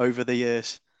over the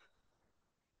years?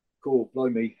 Cool,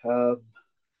 blimey.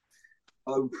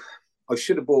 I, I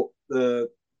should have bought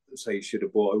should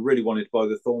have bought. I really wanted to buy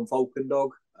the Thorn Falcon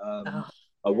dog. Oh,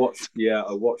 I watched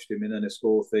him in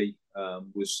Enniscorthy.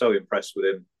 Was so impressed with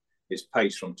him. His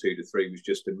pace from 2 to 3 was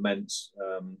just immense.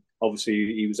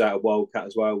 Obviously, he was out of Wildcat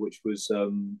as well, which I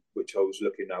was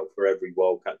looking out for every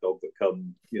Wildcat dog that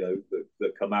come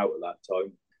out at that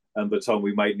time. And by the time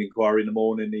we made an inquiry in the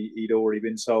morning, he'd already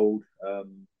been sold. So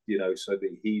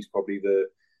that he's probably the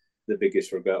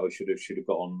biggest regret. I should have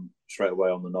got on straight away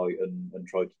on the night and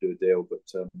tried to do a deal.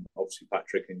 But obviously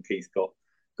Patrick and Keith got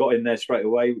in there straight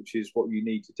away, which is what you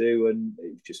need to do. And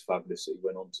it was just fabulous that he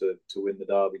went on to win the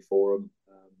Derby for them,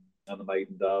 and the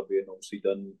Maiden Derby, and obviously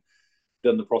done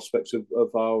the prospects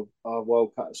of our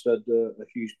Wildcat stud a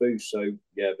huge boost. So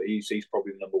yeah, but he's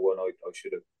probably the number one. I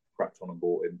should have cracked on and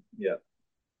bought him. Yeah.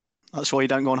 That's why you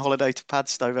don't go on holiday to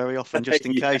Padstow very often, just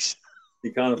in Yeah. case.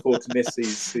 You can't afford to miss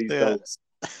these Yeah. dogs.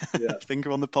 Yeah.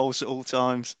 Finger on the pulse at all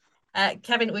times.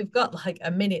 Kevin, we've got like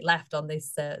a minute left on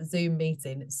this Zoom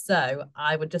meeting. So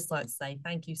I would just like to say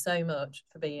thank you so much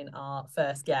for being our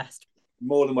first guest.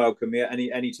 More than welcome. Yeah,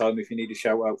 any time if you need a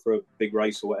shout out for a big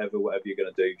race or whatever you're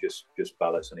going to do, just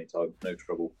bell us anytime. No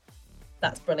trouble.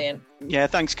 That's brilliant. Yeah,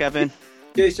 thanks, Kevin.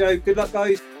 Cheers, Joe. Good luck,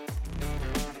 guys.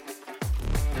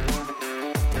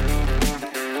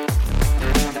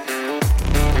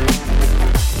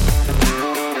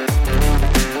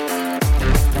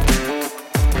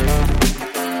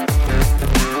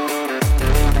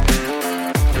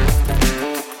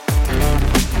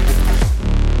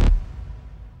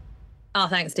 Our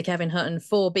thanks to Kevin Hutton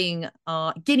for being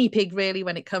our guinea pig, really,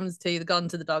 when it comes to the Gone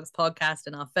to the Dogs podcast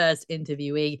and our first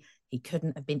interviewee. He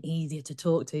couldn't have been easier to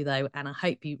talk to, though, and I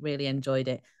hope you really enjoyed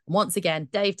it. And once again,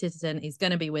 Dave Titterton is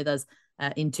going to be with us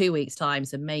in 2 weeks' time,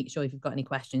 so make sure if you've got any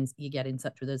questions, you get in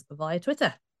touch with us via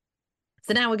Twitter.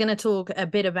 So now we're going to talk a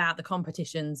bit about the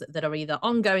competitions that are either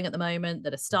ongoing at the moment,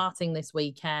 that are starting this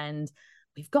weekend.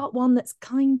 We've got one that's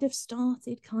kind of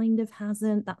started, kind of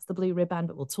hasn't. That's the Blue Ribbon,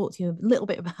 but we'll talk to you a little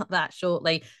bit about that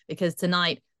shortly, because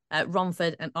tonight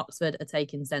Romford and Oxford are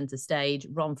taking centre stage.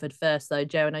 Romford first, though.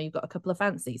 Joe, I know you've got a couple of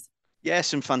fancies. Yeah,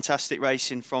 some fantastic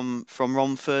racing from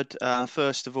Romford.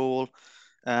 First of all,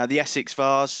 the Essex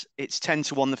Vars, it's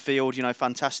 10-1 the field,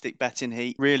 fantastic betting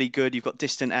heat, really good. You've got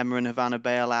Distant Emma and Havana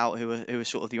Bale out, who are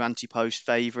sort of the anti-post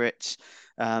favourites.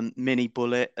 Mini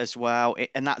Bullet as well,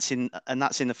 and that's in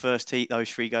the first heat. Those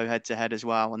three go head to head as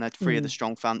well, and they're three of the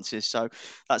strong fancies. So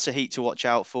that's a heat to watch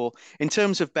out for. In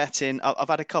terms of betting, I've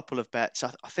had a couple of bets.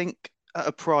 I think at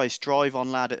a price, Drive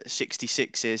On Lad at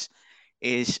 66 is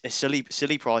a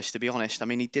silly price, to be honest. I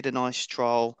mean, he did a nice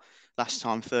trial last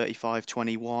time,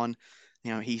 35.21.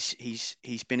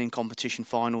 He's been in competition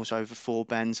finals over 4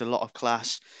 bends, a lot of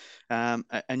class. And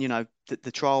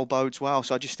the trial bodes well.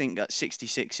 So I just think at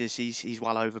 66 he's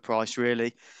well overpriced,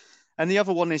 really. And the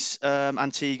other one is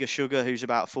Antigua Sugar, who's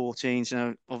about 14.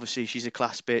 So obviously she's a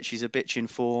class bitch. She's a bitch in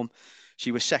form.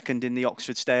 She was second in the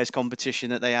Oxford Stairs competition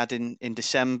that they had in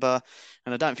December.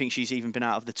 And I don't think she's even been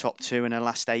out of the top 2 in her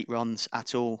last 8 runs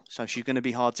at all. So she's going to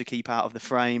be hard to keep out of the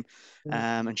frame.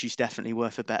 And she's definitely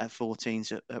worth a bet at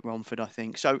 14s at Romford, I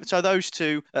think. So those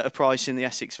two at a price in the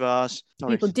Essex Vars.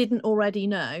 People didn't already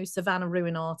know, Savannah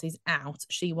Ruinart is out.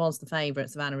 She was the favourite,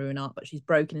 Savannah Ruinart, but she's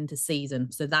broken into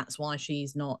season. So that's why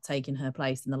she's not taking her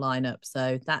place in the lineup.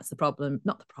 So that's the problem.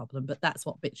 Not the problem, but that's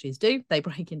what bitches do. They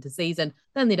break into season,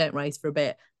 then they don't race for a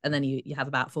bit, and then you have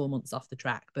about 4 months off the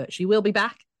track. But she will be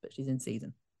back, but she's in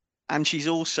season. And she's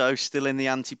also still in the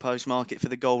anti-post market for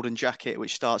the Golden Jacket,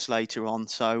 which starts later on.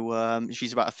 So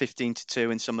she's about a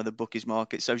 15-2 in some of the bookies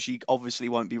markets. So she obviously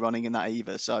won't be running in that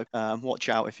either. So watch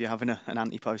out if you're having an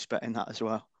anti-post bet in that as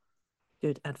well.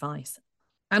 Good advice.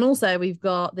 And also we've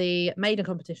got the maiden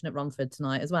competition at Romford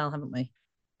tonight as well, haven't we?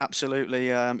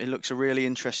 Absolutely. It looks a really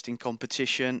interesting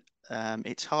competition.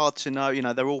 It's hard to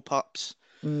know. They're all pups.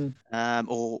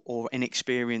 Or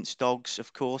inexperienced dogs,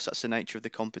 of course. That's the nature of the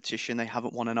competition. They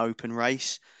haven't won an open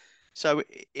race. So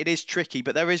it is tricky,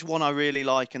 but there is one I really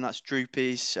like, and that's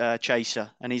Droopy's Chaser,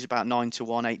 and he's about 9-1,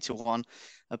 8-1.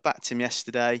 I backed him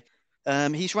yesterday.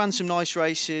 He's ran some nice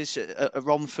races at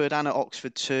Romford and at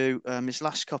Oxford too. His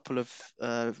last couple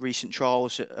of recent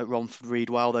trials at Romford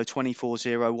read well, though,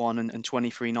 24.01 and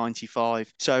 23.95.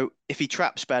 So if he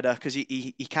traps better, because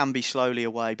he can be slowly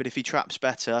away, but if he traps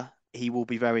better, he will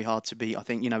be very hard to beat. I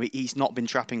think, he's not been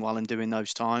trapping well and doing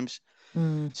those times.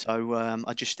 So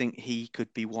I just think he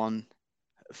could be one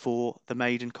for the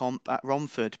maiden comp at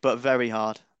Romford, but very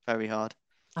hard, very hard.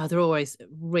 Oh, they're always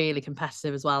really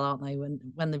competitive as well, aren't they?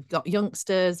 When they've got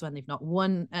youngsters, when they've not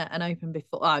won an Open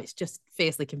before, it's just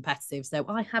fiercely competitive. So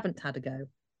I haven't had a go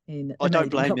in I the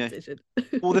don't maiden blame competition.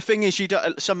 Well, the thing is,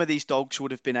 some of these dogs would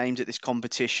have been aimed at this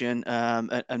competition,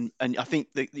 and I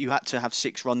think that you had to have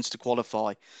 6 runs to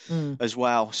qualify as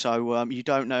well. So you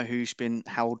don't know who's been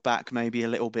held back maybe a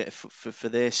little bit for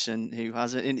this and who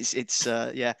hasn't. And it's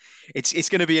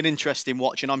going to be an interesting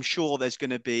watch, and I'm sure there's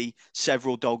going to be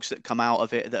several dogs that come out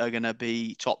of it that are going to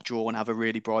be top draw and have a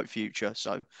really bright future.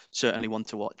 So certainly one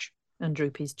to watch. And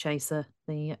Droopy's chaser,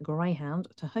 the greyhound,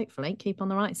 to hopefully keep on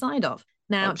the right side of.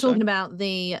 Now, Hope so. talking about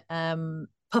the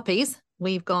puppies,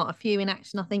 we've got a few in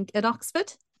action, I think, at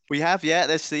Oxford. We have, yeah.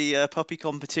 There's the puppy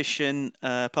competition,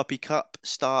 Puppy Cup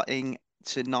starting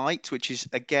tonight, which is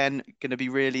again going to be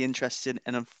really interesting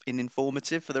and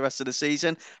informative for the rest of the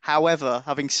season. However,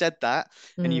 having said that,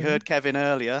 and you heard Kevin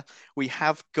earlier, we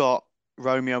have got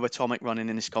Romeo Atomic running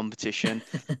in this competition,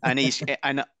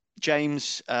 and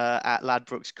James at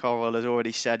Ladbrokes Coral has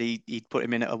already said he'd put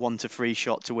him in at a 1-3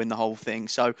 shot to win the whole thing.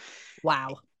 So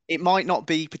wow. It might not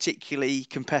be particularly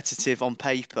competitive on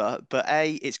paper, but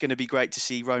it's going to be great to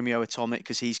see Romeo Atomic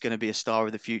because he's going to be a star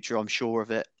of the future. I'm sure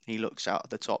of it. He looks out of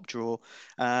the top draw.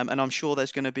 And I'm sure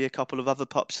there's going to be a couple of other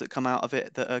pups that come out of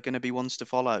it that are going to be ones to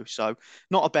follow. So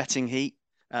not a betting heat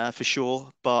for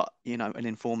sure, but, an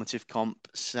informative comp,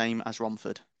 same as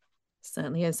Romford.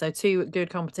 Certainly is. So 2 good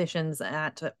competitions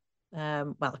at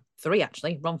 3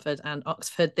 actually, Romford and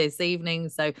Oxford this evening.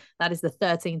 So that is the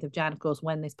 13th of Jan, of course,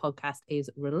 when this podcast is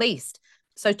released.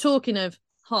 So talking of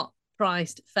hot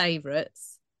priced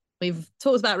favourites, we've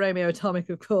talked about Romeo Atomic,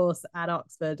 of course, at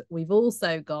Oxford. We've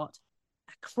also got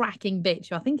a cracking bitch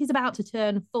who I think is about to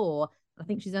turn 4. I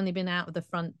think she's only been out of the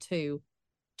front 2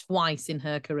 twice in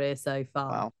her career so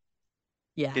far. Wow.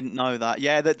 Yeah. Didn't know that.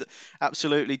 Yeah,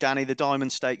 absolutely, Danny. The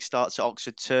Diamond Stakes starts at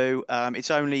Oxford too. It's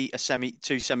only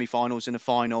 2 semi-finals and a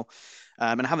final.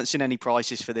 And I haven't seen any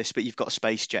prices for this, but you've got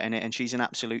Space Jet in it, and she's an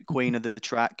absolute queen of the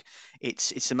track.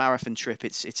 It's a marathon trip.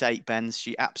 It's 8 bends.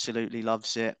 She absolutely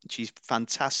loves it. She's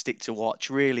fantastic to watch.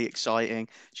 Really exciting.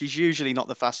 She's usually not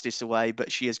the fastest away, but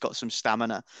she has got some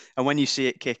stamina. And when you see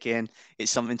it kick in,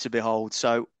 it's something to behold.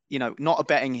 So, not a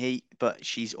betting heat, but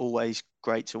she's always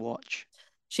great to watch.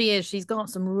 She is. She's got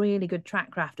some really good track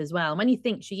craft as well. And when you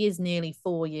think she is nearly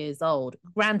 4 years old,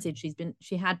 granted,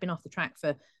 she had been off the track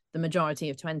for the majority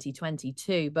of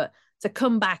 2022, but to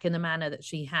come back in the manner that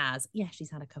she has, she's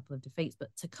had a couple of defeats,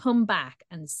 but to come back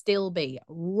and still be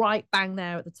right bang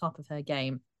there at the top of her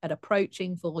game at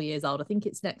approaching 4 years old, I think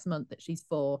it's next month that she's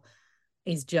 4,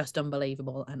 is just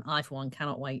unbelievable. And I, for one,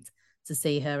 cannot wait to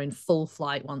see her in full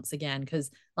flight once again, because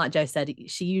like Joe said,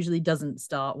 she usually doesn't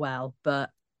start well, but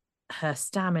her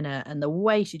stamina and the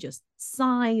way she just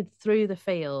scythed through the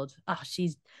field.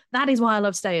 That is why I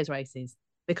love stayers races,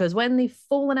 because when they've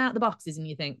fallen out the boxes and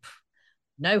you think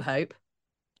no hope,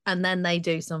 and then they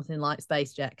do something like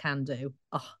Space Jet can do,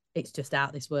 it's just out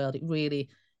of this world. It really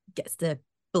gets the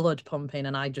blood pumping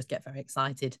and I just get very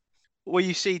excited. Well,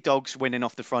 you see dogs winning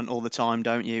off the front all the time,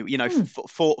 don't you?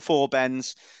 4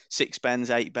 bends, 6 bends,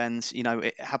 8 bends,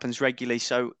 it happens regularly.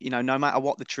 So, no matter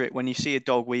what the trip, when you see a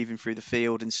dog weaving through the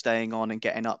field and staying on and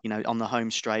getting up, on the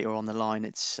home straight or on the line,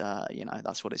 it's,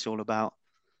 that's what it's all about.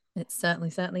 It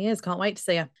certainly is. Can't wait to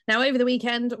see her. Now, over the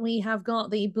weekend, we have got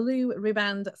the Blue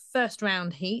Riband first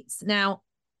round heats. Now,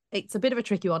 it's a bit of a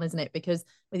tricky one, isn't it? Because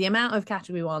with the amount of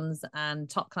category 1s and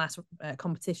top class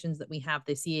competitions that we have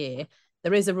this year,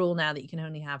 there is a rule now that you can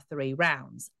only have 3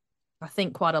 rounds. I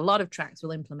think quite a lot of tracks will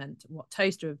implement what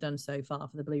Toaster have done so far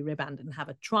for the Blue Riband and have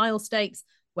a trial stakes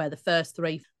where the first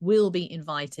 3 will be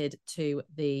invited to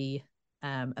the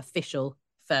official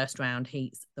first round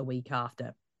heats the week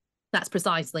after. That's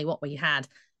precisely what we had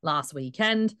last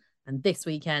weekend. And this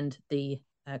weekend, the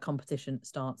competition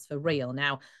starts for real.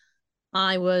 Now,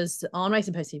 I was on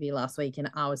Racing Post TV last week and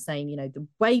I was saying, the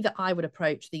way that I would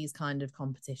approach these kind of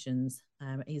competitions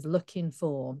is looking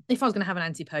for, if I was going to have an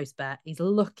anti-post bet, is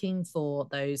looking for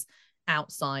those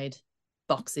outside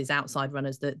boxes, outside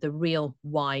runners, the real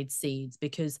wide seeds,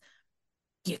 because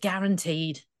you're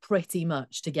guaranteed pretty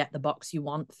much to get the box you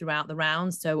want throughout the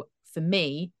rounds. So for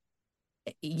me,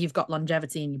 you've got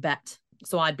longevity in your bet.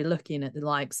 So I'd be looking at the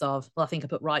likes of, I think I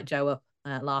put Right Joe up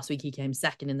last week. He came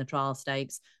second in the trial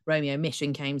stakes. Romeo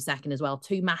Mission came second as well.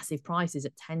 2 massive prices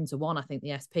at 10-1. I think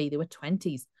the SP, they were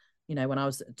 20s, when I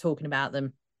was talking about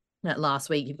them last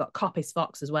week. You've got Coppice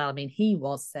Fox as well. I mean, he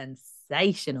was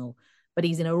sensational, but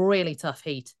he's in a really tough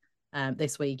heat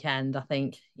this weekend. I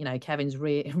think, Kevin's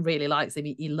really likes him.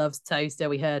 He loves Toaster.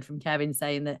 We heard from Kevin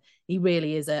saying that he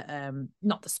really is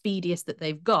not the speediest that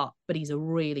they've got, but he's a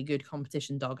really good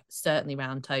competition dog, certainly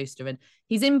round Toaster. And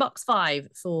he's in box 5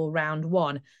 for round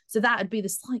 1. So that would be the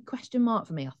slight question mark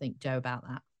for me, I think, Joe, about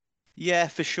that. Yeah,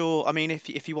 for sure. I mean,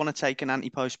 if you want to take an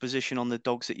anti-post position on the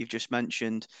dogs that you've just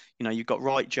mentioned, you've got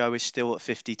Right Joe is still at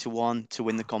 50-1 to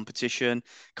win the competition.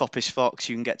 Coppice Fox,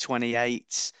 you can get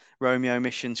 28. Romeo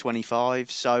Mission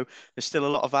 25. So there's still a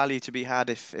lot of value to be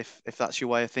had if that's your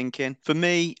way of thinking. For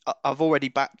me, I've already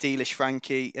backed Dealish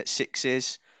Frankie at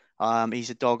 6s. He's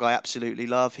a dog I absolutely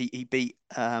love. He beat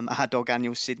our dog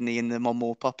Annual Sydney in the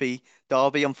Monmore Puppy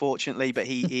Derby, unfortunately, but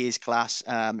he is class.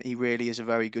 He really is a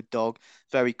very good dog,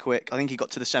 very quick. I think he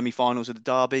got to the semi-finals of the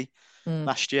Derby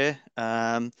last year.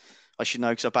 I should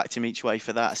know because I backed him each way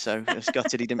for that. So I was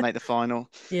gutted he didn't make the final.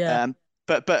 Yeah.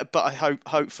 But I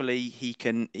hopefully he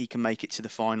can make it to the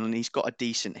final, and he's got a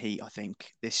decent heat, I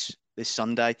think, this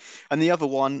Sunday. And the other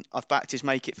one I've backed is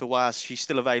Make It for Waz. She's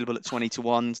still available at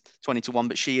 20-1,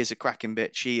 but she is a cracking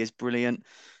bit. She is brilliant.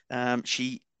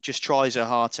 She just tries her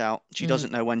heart out. She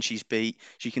doesn't know when she's beat.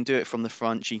 She can do it from the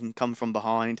front. She can come from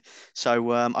behind.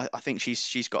 So I think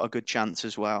she's got a good chance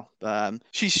as well.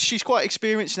 She's quite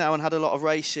experienced now and had a lot of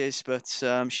races, but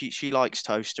she likes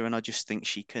Toaster, and I just think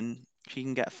she can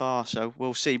get far. So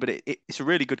we'll see. But it's a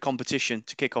really good competition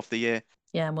to kick off the year.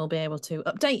 Yeah, and we'll be able to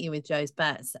update you with Joe's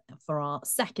bets for our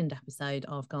second episode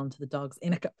of Gone to the Dogs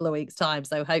in a couple of weeks' time.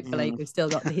 So hopefully we've still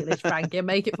got Dealish Frankie and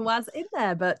Make It for Waz in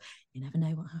there, but you never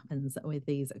know what happens with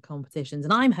these competitions.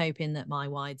 And I'm hoping that my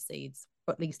wide seeds,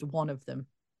 at least one of them,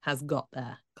 has got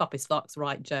there. Coppice Fox,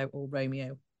 Right Joe, or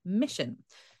Romeo Mission.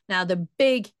 Now, the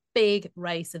big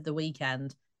race of the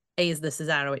weekend is the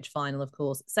Cesarewitch final, of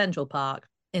course, Central Park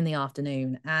in the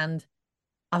afternoon. And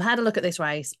I've had a look at this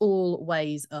race all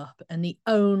ways up, and the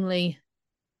only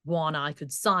one I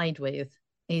could side with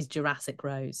is Jurassic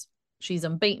Rose. She's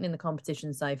unbeaten in the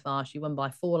competition so far. She won by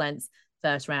 4 lengths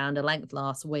first round, a length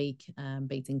last week,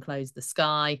 beating Close the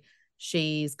Sky.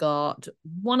 She's got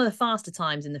one of the faster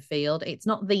times in the field. It's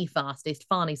not the fastest.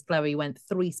 Farney's Chloe went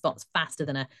 3 spots faster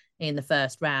than her in the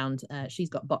first round.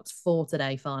 She's got box 4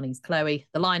 today, Farney's Chloe.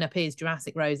 The lineup is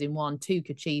Jurassic Rose in 1, 2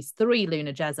 Cachice, 3 Luna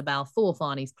Jezebel, 4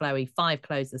 Farney's Chloe, 5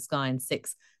 Close the Sky, and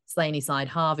 6 Slaney Side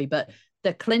Harvey. But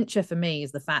the clincher for me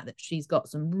is the fact that she's got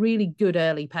some really good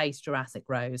early pace, Jurassic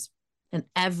Rose, and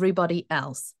everybody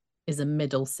else is a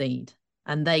middle seed,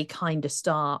 and they kind of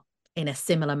start in a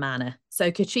similar manner.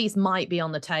 So Cachice might be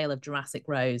on the tail of Jurassic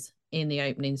Rose in the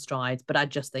opening strides, but I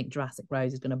just think Jurassic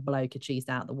Rose is going to blow Cachice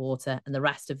out the water, and the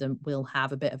rest of them will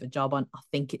have a bit of a job on. I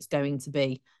think it's going to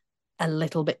be a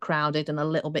little bit crowded and a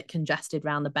little bit congested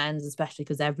around the bends, especially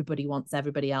because everybody wants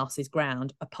everybody else's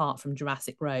ground apart from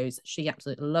Jurassic Rose. She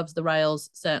absolutely loves the rails,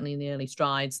 certainly in the early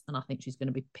strides, and I think she's going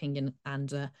to be pinging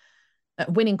and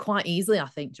winning quite easily, I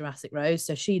think, Jurassic Rose.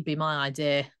 So she'd be my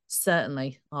idea,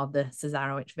 certainly, of the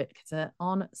Cesarewitch victor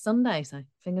on Sunday. So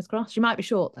fingers crossed. She might be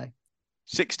short, though.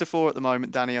 6-4 at the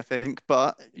moment, Danny, I think.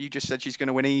 But you just said she's going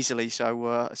to win easily.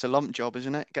 So it's a lump job,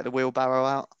 isn't it? Get the wheelbarrow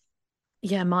out.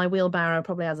 Yeah, my wheelbarrow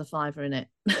probably has a 5er in it.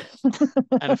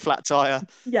 And a flat tyre.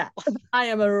 Yeah, I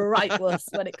am a right wuss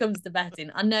when it comes to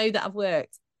betting. I know that I've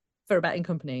worked for a betting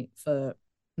company for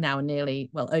now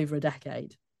nearly, over a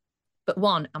decade. But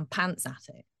 1, I'm pants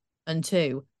at it. And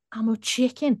 2, I'm a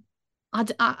chicken.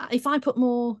 If I put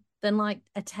more than like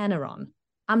a tenner on,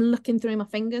 I'm looking through my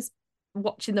fingers,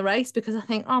 watching the race, because I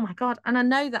think, oh my God. And I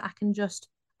know that I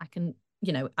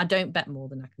don't bet more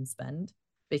than I can spend,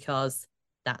 because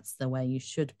that's the way you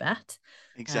should bet.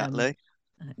 Exactly.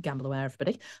 Gamble aware,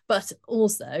 everybody. But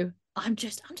also, I'm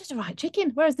just a right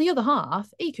chicken. Whereas the other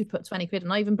half, he could put 20 quid and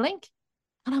not even blink.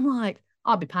 And I'm like,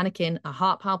 I'll be panicking,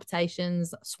 heart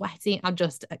palpitations, sweating. I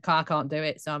can't do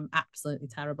it. So I'm absolutely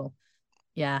terrible.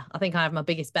 Yeah, I think I have my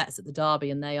biggest bets at the Derby,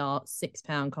 and they are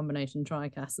 £6 combination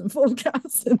TriCast and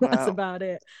Fullcast, and that's about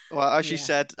it. Well, as you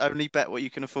said, only bet what you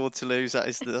can afford to lose.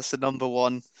 That's the number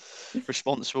one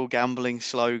responsible gambling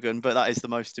slogan, but that is the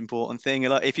most important thing.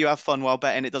 Like, if you have fun while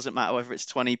betting, it doesn't matter whether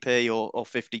it's 20p or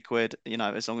 50 quid,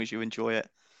 as long as you enjoy it.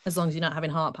 As long as you're not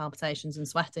having heart palpitations and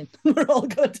sweating, we're all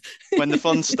good. When the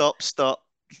fun stops, stop.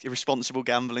 Irresponsible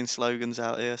gambling slogans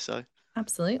out here. So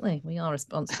absolutely, we are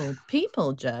responsible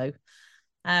people, Joe.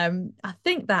 I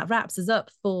think that wraps us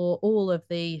up for all of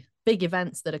the big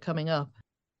events that are coming up.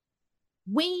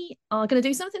 We are going to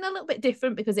do something a little bit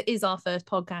different because it is our first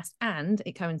podcast and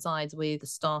it coincides with the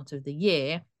start of the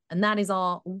year, and that is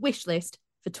our wish list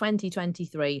for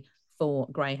 2023 for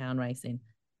greyhound racing.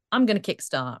 I'm going to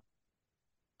kickstart.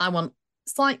 I want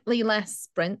slightly less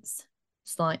sprints,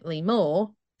 slightly more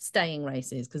staying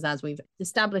races, because as we've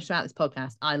established throughout this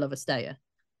podcast, I love a stayer.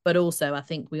 But also, I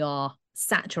think we are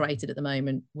saturated at the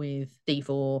moment with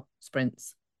D4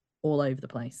 sprints all over the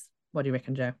place. What do you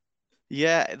reckon, Joe?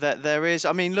 Yeah, there is.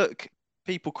 I mean, look,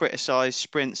 people criticize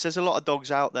sprints. There's a lot of dogs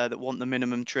out there that want the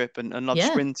minimum trip and love Yeah.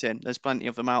 sprinting. There's plenty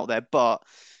of them out there. But,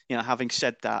 having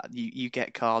said that, you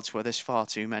get cards where there's far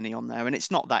too many on there. And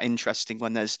it's not that interesting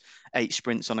when there's 8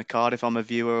 sprints on a card. If I'm a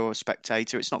viewer or a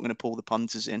spectator, it's not going to pull the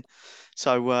punters in.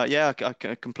 So, yeah, I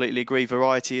completely agree.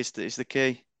 Variety is the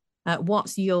key.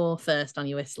 What's your first on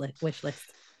your wish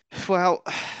list? Well,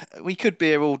 we could be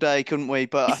here all day, couldn't we?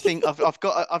 But I think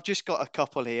I've just got a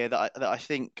couple here that I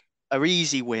think are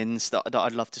easy wins that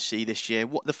I'd love to see this year.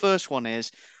 What the first one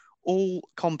is, all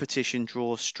competition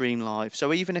draws stream live.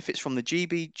 So even if it's from the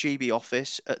GB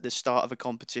office at the start of a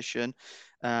competition,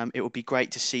 it would be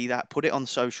great to see that. Put it on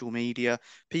social media.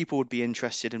 People would be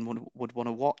interested and would want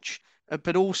to watch.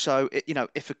 But also,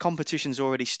 if a competition's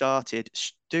already started,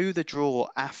 do the draw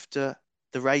after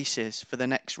the races for the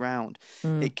next round.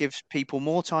 It gives people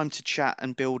more time to chat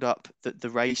and build up the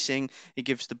racing. It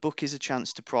gives the bookies a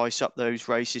chance to price up those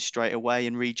races straight away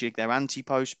and rejig their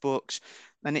anti-post books.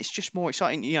 And it's just more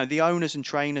exciting. The owners and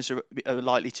trainers are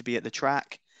likely to be at the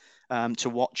track to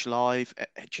watch live.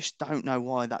 I just don't know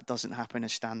why that doesn't happen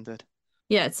as standard.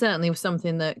 Yeah, it certainly was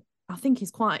something that I think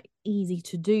is quite easy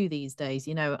to do these days.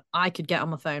 I could get on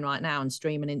my phone right now and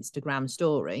stream an Instagram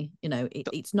story.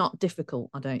 It's not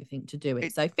difficult, I don't think, to do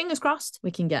it. So fingers crossed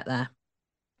we can get there.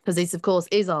 Because this, of course,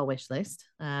 is our wish list.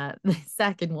 The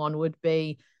second one would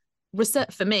be,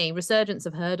 for me, resurgence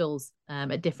of hurdles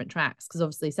at different tracks. Because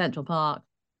obviously Central Park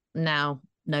now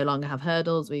no longer have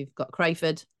hurdles. We've got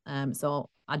Crayford. So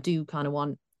I do kind of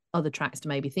want other tracks to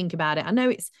maybe think about it. I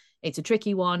know it's a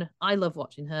tricky one. I love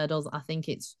watching hurdles. I think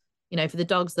it's, for the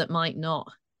dogs that might not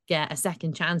get a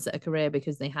second chance at a career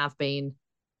because they have been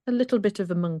a little bit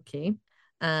of a monkey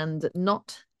and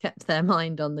not kept their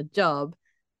mind on the job,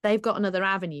 they've got another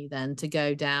avenue then to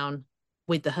go down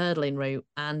with the hurdling route.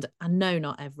 And I know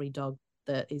not every dog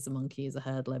that is a monkey is a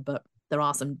hurdler, but there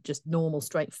are some just normal,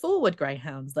 straightforward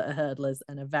greyhounds that are hurdlers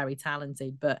and are very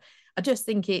talented. But I just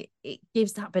think it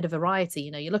gives that bit of variety.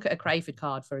 You look at a Crayford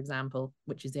card, for example,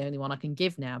 which is the only one I can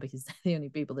give now because they're the only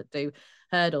people that do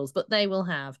hurdles, but they will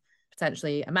have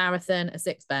potentially a marathon, a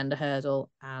 6-bend, a hurdle,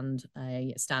 and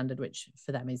a standard, which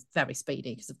for them is very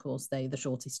speedy because, of course, they're the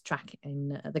shortest track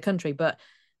in the country. But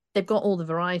they've got all the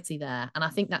variety there. And I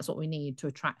think that's what we need to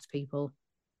attract people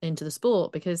into the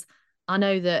sport, because I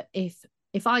know that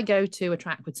if I go to a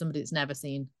track with somebody that's never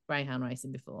seen greyhound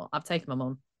racing before, I've taken my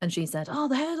mum and she said, "Oh,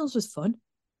 the hurdles was fun."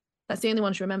 That's the only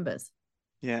one she remembers.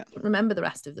 Yeah. Remember the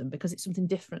rest of them because it's something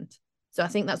different. So I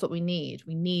think that's what we need.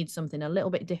 We need something a little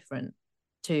bit different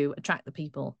to attract the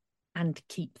people and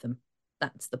keep them.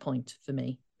 That's the point for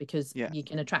me, because you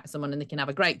can attract someone and they can have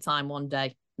a great time one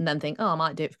day and then think, "Oh, I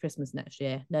might do it for Christmas next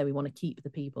year." No, we want to keep the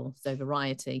people. So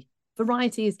variety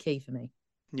is key for me.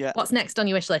 Yeah. What's next on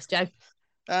your wish list, Joe?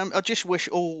 I just wish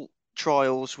all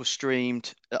trials were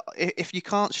streamed. If you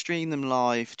can't stream them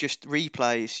live, just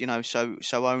replays,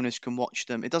 so owners can watch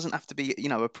them. It doesn't have to be,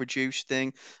 a produced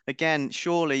thing. Again,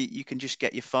 surely you can just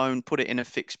get your phone, put it in a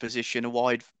fixed position, a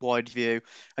wide view,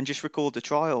 and just record the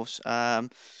trials.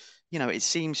 It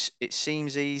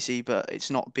seems easy, but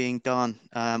it's not being done.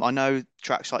 I know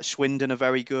tracks like Swindon are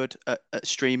very good at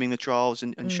streaming the trials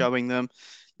and showing them.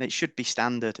 It should be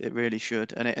standard. It really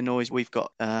should. And it annoys. We've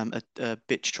got a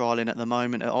bitch trialing at the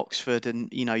moment at Oxford, and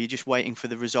you're just waiting for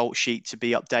the result sheet to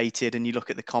be updated, and you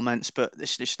look at the comments, but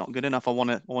it's just not good enough. I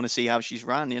want to see how she's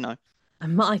ran.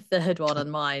 And my third one on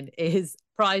mine is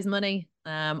prize money.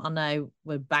 I know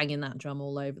we're banging that drum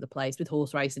all over the place with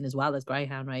horse racing as well as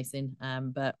greyhound racing.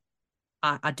 But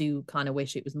I do kind of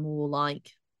wish it was more like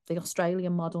the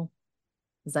Australian model.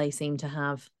 They seem to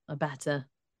have a better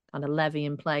kind of levy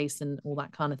in place and all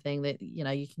that kind of thing, that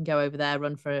you can go over there,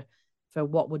 run for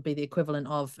what would be the equivalent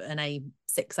of an A6,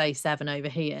 A7 over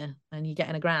here, and you're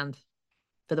getting £1,000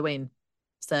 for the win.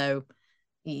 So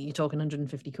you're talking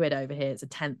 150 quid over here. It's a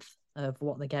tenth of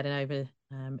what they're getting over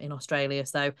in Australia.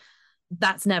 So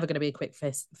that's never going to be a quick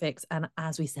fix. And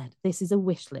as we said, this is a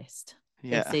wish list.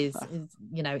 Yeah. This is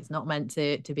it's not meant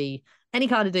to be any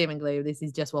kind of doom and gloom. This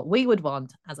is just what we would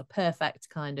want as a perfect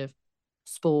kind of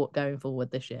sport going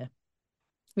forward this year.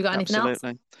 We got anything else?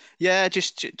 Yeah,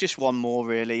 just one more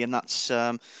really, and that's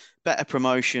better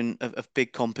promotion of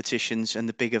big competitions and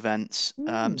the big events.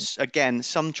 Again,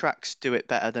 some tracks do it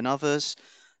better than others,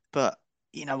 but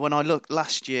when I looked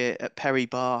last year at Perry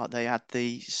Bar, they had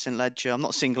the St. Ledger. I'm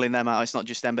not singling them out, it's not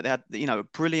just them, but they had a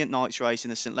brilliant night's race in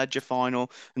the St. Ledger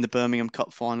final and the Birmingham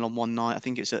Cup final on one night. I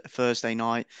think it's a Thursday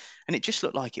night, and it just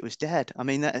looked like it was dead. I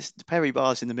mean, that's the Perry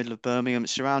Bar's in the middle of Birmingham,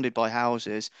 it's surrounded by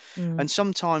houses, and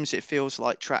sometimes it feels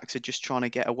like tracks are just trying to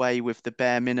get away with the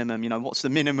bare minimum. What's the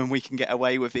minimum we can get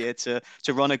away with here to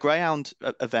run a greyhound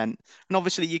event? And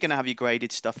obviously, you're going to have your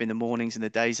graded stuff in the mornings and the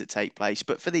days that take place,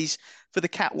 but for the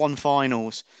Cat 1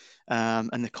 finals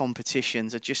and the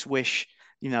competitions, I just wish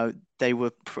they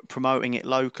were promoting it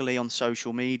locally on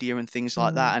social media and things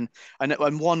like that.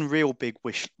 And one real big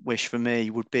wish for me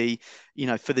would be,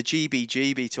 for the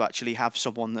GBGB to actually have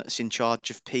someone that's in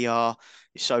charge of PR,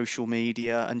 social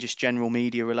media, and just general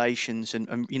media relations,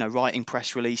 and writing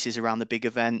press releases around the big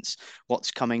events, what's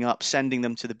coming up, sending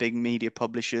them to the big media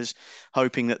publishers,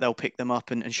 hoping that they'll pick them up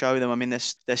and show them. I mean,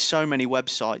 there's so many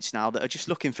websites now that are just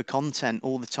looking for content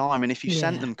all the time, and if you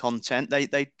sent them content,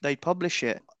 they publish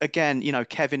it. Again,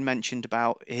 Kevin mentioned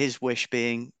about his wish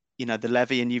being, the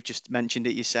levy, and you've just mentioned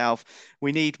it yourself.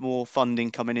 We need more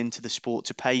funding coming into the sport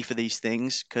to pay for these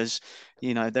things, because,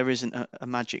 there isn't a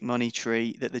magic money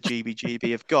tree that the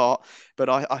GBGB have got. But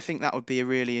I think that would be a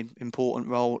really important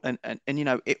role. And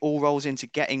it all rolls into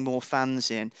getting more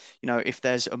fans in. If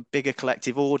there's a bigger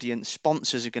collective audience,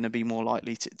 sponsors are going to be more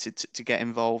likely to get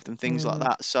involved and things like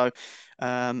that. So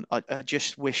I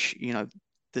just wish,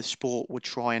 the sport would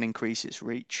try and increase its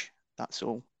reach. That's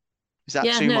all. Is that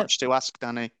too much to ask,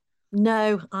 Danny?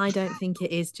 No, I don't think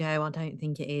it is, Joe. I don't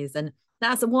think it is. And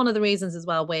that's one of the reasons as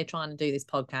well we're trying to do this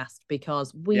podcast,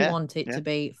 because we want it to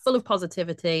be full of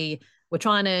positivity. We're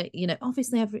trying to,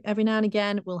 obviously every now and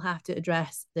again, we'll have to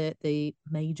address the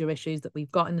major issues that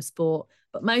we've got in the sport.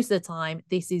 But most of the time,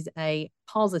 this is a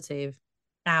positive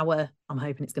hour. I'm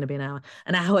hoping it's going to be an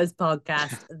hour's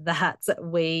podcast that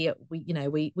we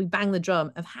bang the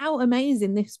drum of how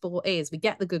amazing this sport is. We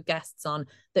get the good guests on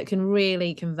that can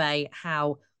really convey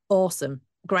how awesome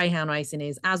greyhound racing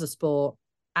is as a sport,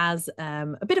 as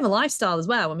a bit of a lifestyle as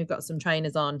well. When we've got some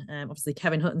trainers on, obviously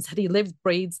Kevin Hutton said he lives,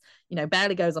 breathes,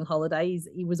 barely goes on holidays.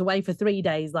 He was away for 3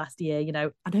 days last year. I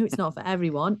know it's not for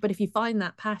everyone, but if you find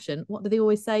that passion, what do they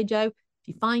always say, Joe? If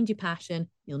you find your passion,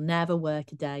 you'll never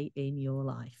work a day in your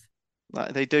life.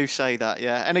 They do say that,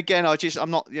 yeah. And again, I'm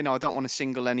not, I don't want to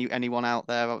single anyone out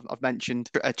there. I've mentioned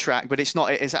a track, but it's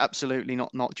absolutely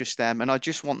not just them. And I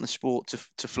just want the sport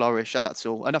to flourish. That's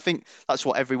all. And I think that's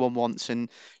what everyone wants. And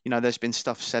there's been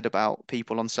stuff said about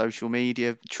people on social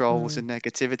media, trolls and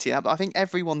negativity. But I think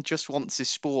everyone just wants this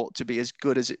sport to be as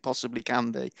good as it possibly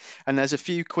can be. And there's a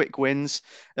few quick wins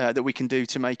that we can do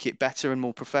to make it better and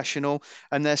more professional.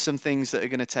 And there's some things that are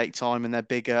going to take time, and they're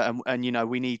bigger. And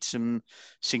we need some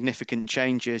significant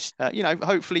changes.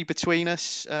 Hopefully between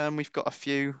us, we've got a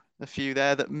few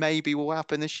there that maybe will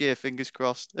happen this year. Fingers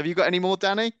crossed. Have you got any more,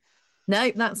 Danny?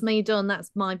 No, that's me done. That's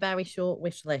my very short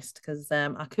wish list, because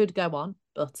I could go on,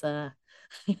 but no,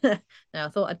 I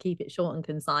thought I'd keep it short and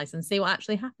concise and see what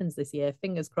actually happens this year.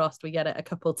 Fingers crossed we get it a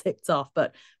couple ticked off,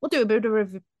 but we'll do a bit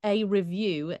of a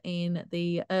review in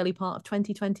the early part of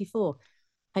 2024.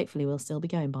 Hopefully we'll still be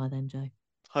going by then, Joe.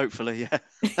 Hopefully, yeah.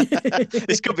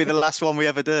 This could be the last one we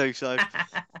ever do. So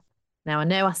now, I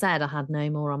know I said I had no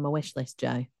more on my wish list,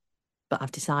 Joe, but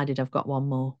I've decided I've got one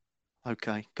more.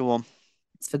 Okay, go on.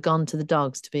 It's for Gone to the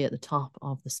Dogs to be at the top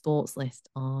of the sports list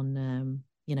on,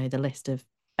 the list of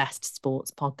best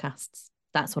sports podcasts.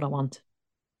 That's what I want.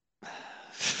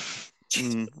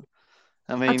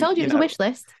 I mean, I told you it was a wish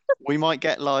list. We might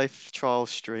get live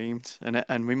trials streamed,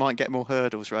 and we might get more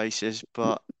hurdles races,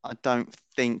 but I don't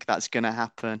think that's going to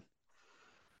happen.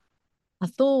 I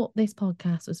thought this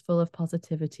podcast was full of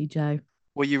positivity, Joe.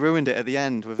 Well, you ruined it at the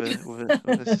end with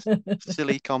a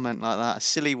silly comment like that, a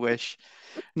silly wish.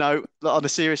 No, on a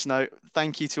serious note,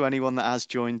 thank you to anyone that has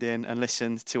joined in and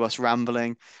listened to us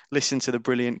rambling. Listen to the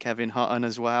brilliant Kevin Hutton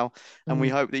as well. And we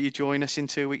hope that you join us in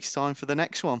 2 weeks' time for the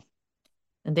next one.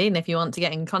 Indeed. And if you want to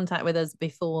get in contact with us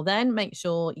before then, make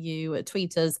sure you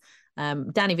tweet us.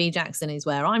 Danny V Jackson is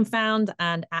where I'm found,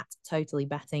 and at Totally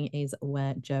Betting is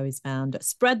where Joe is found.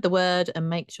 Spread the word and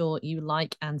make sure you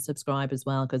like and subscribe as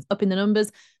well, because up in the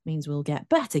numbers means we'll get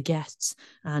better guests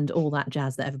and all that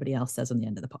jazz that everybody else says on the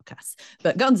end of the podcast.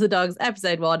 But Gone to the Dogs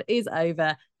episode 1 is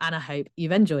over, and I hope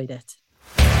you've enjoyed it.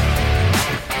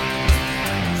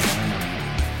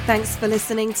 Thanks for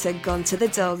listening to Gone to the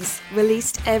Dogs,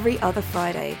 released every other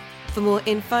Friday. For more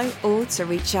info or to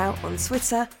reach out on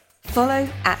Twitter, follow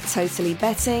at Totally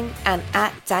Betting and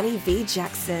at Danny V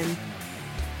Jackson.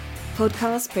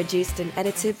 Podcast produced and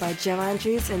edited by Joe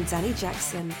Andrews and Danny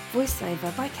Jackson.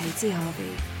 Voiceover by Katie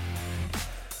Harvey.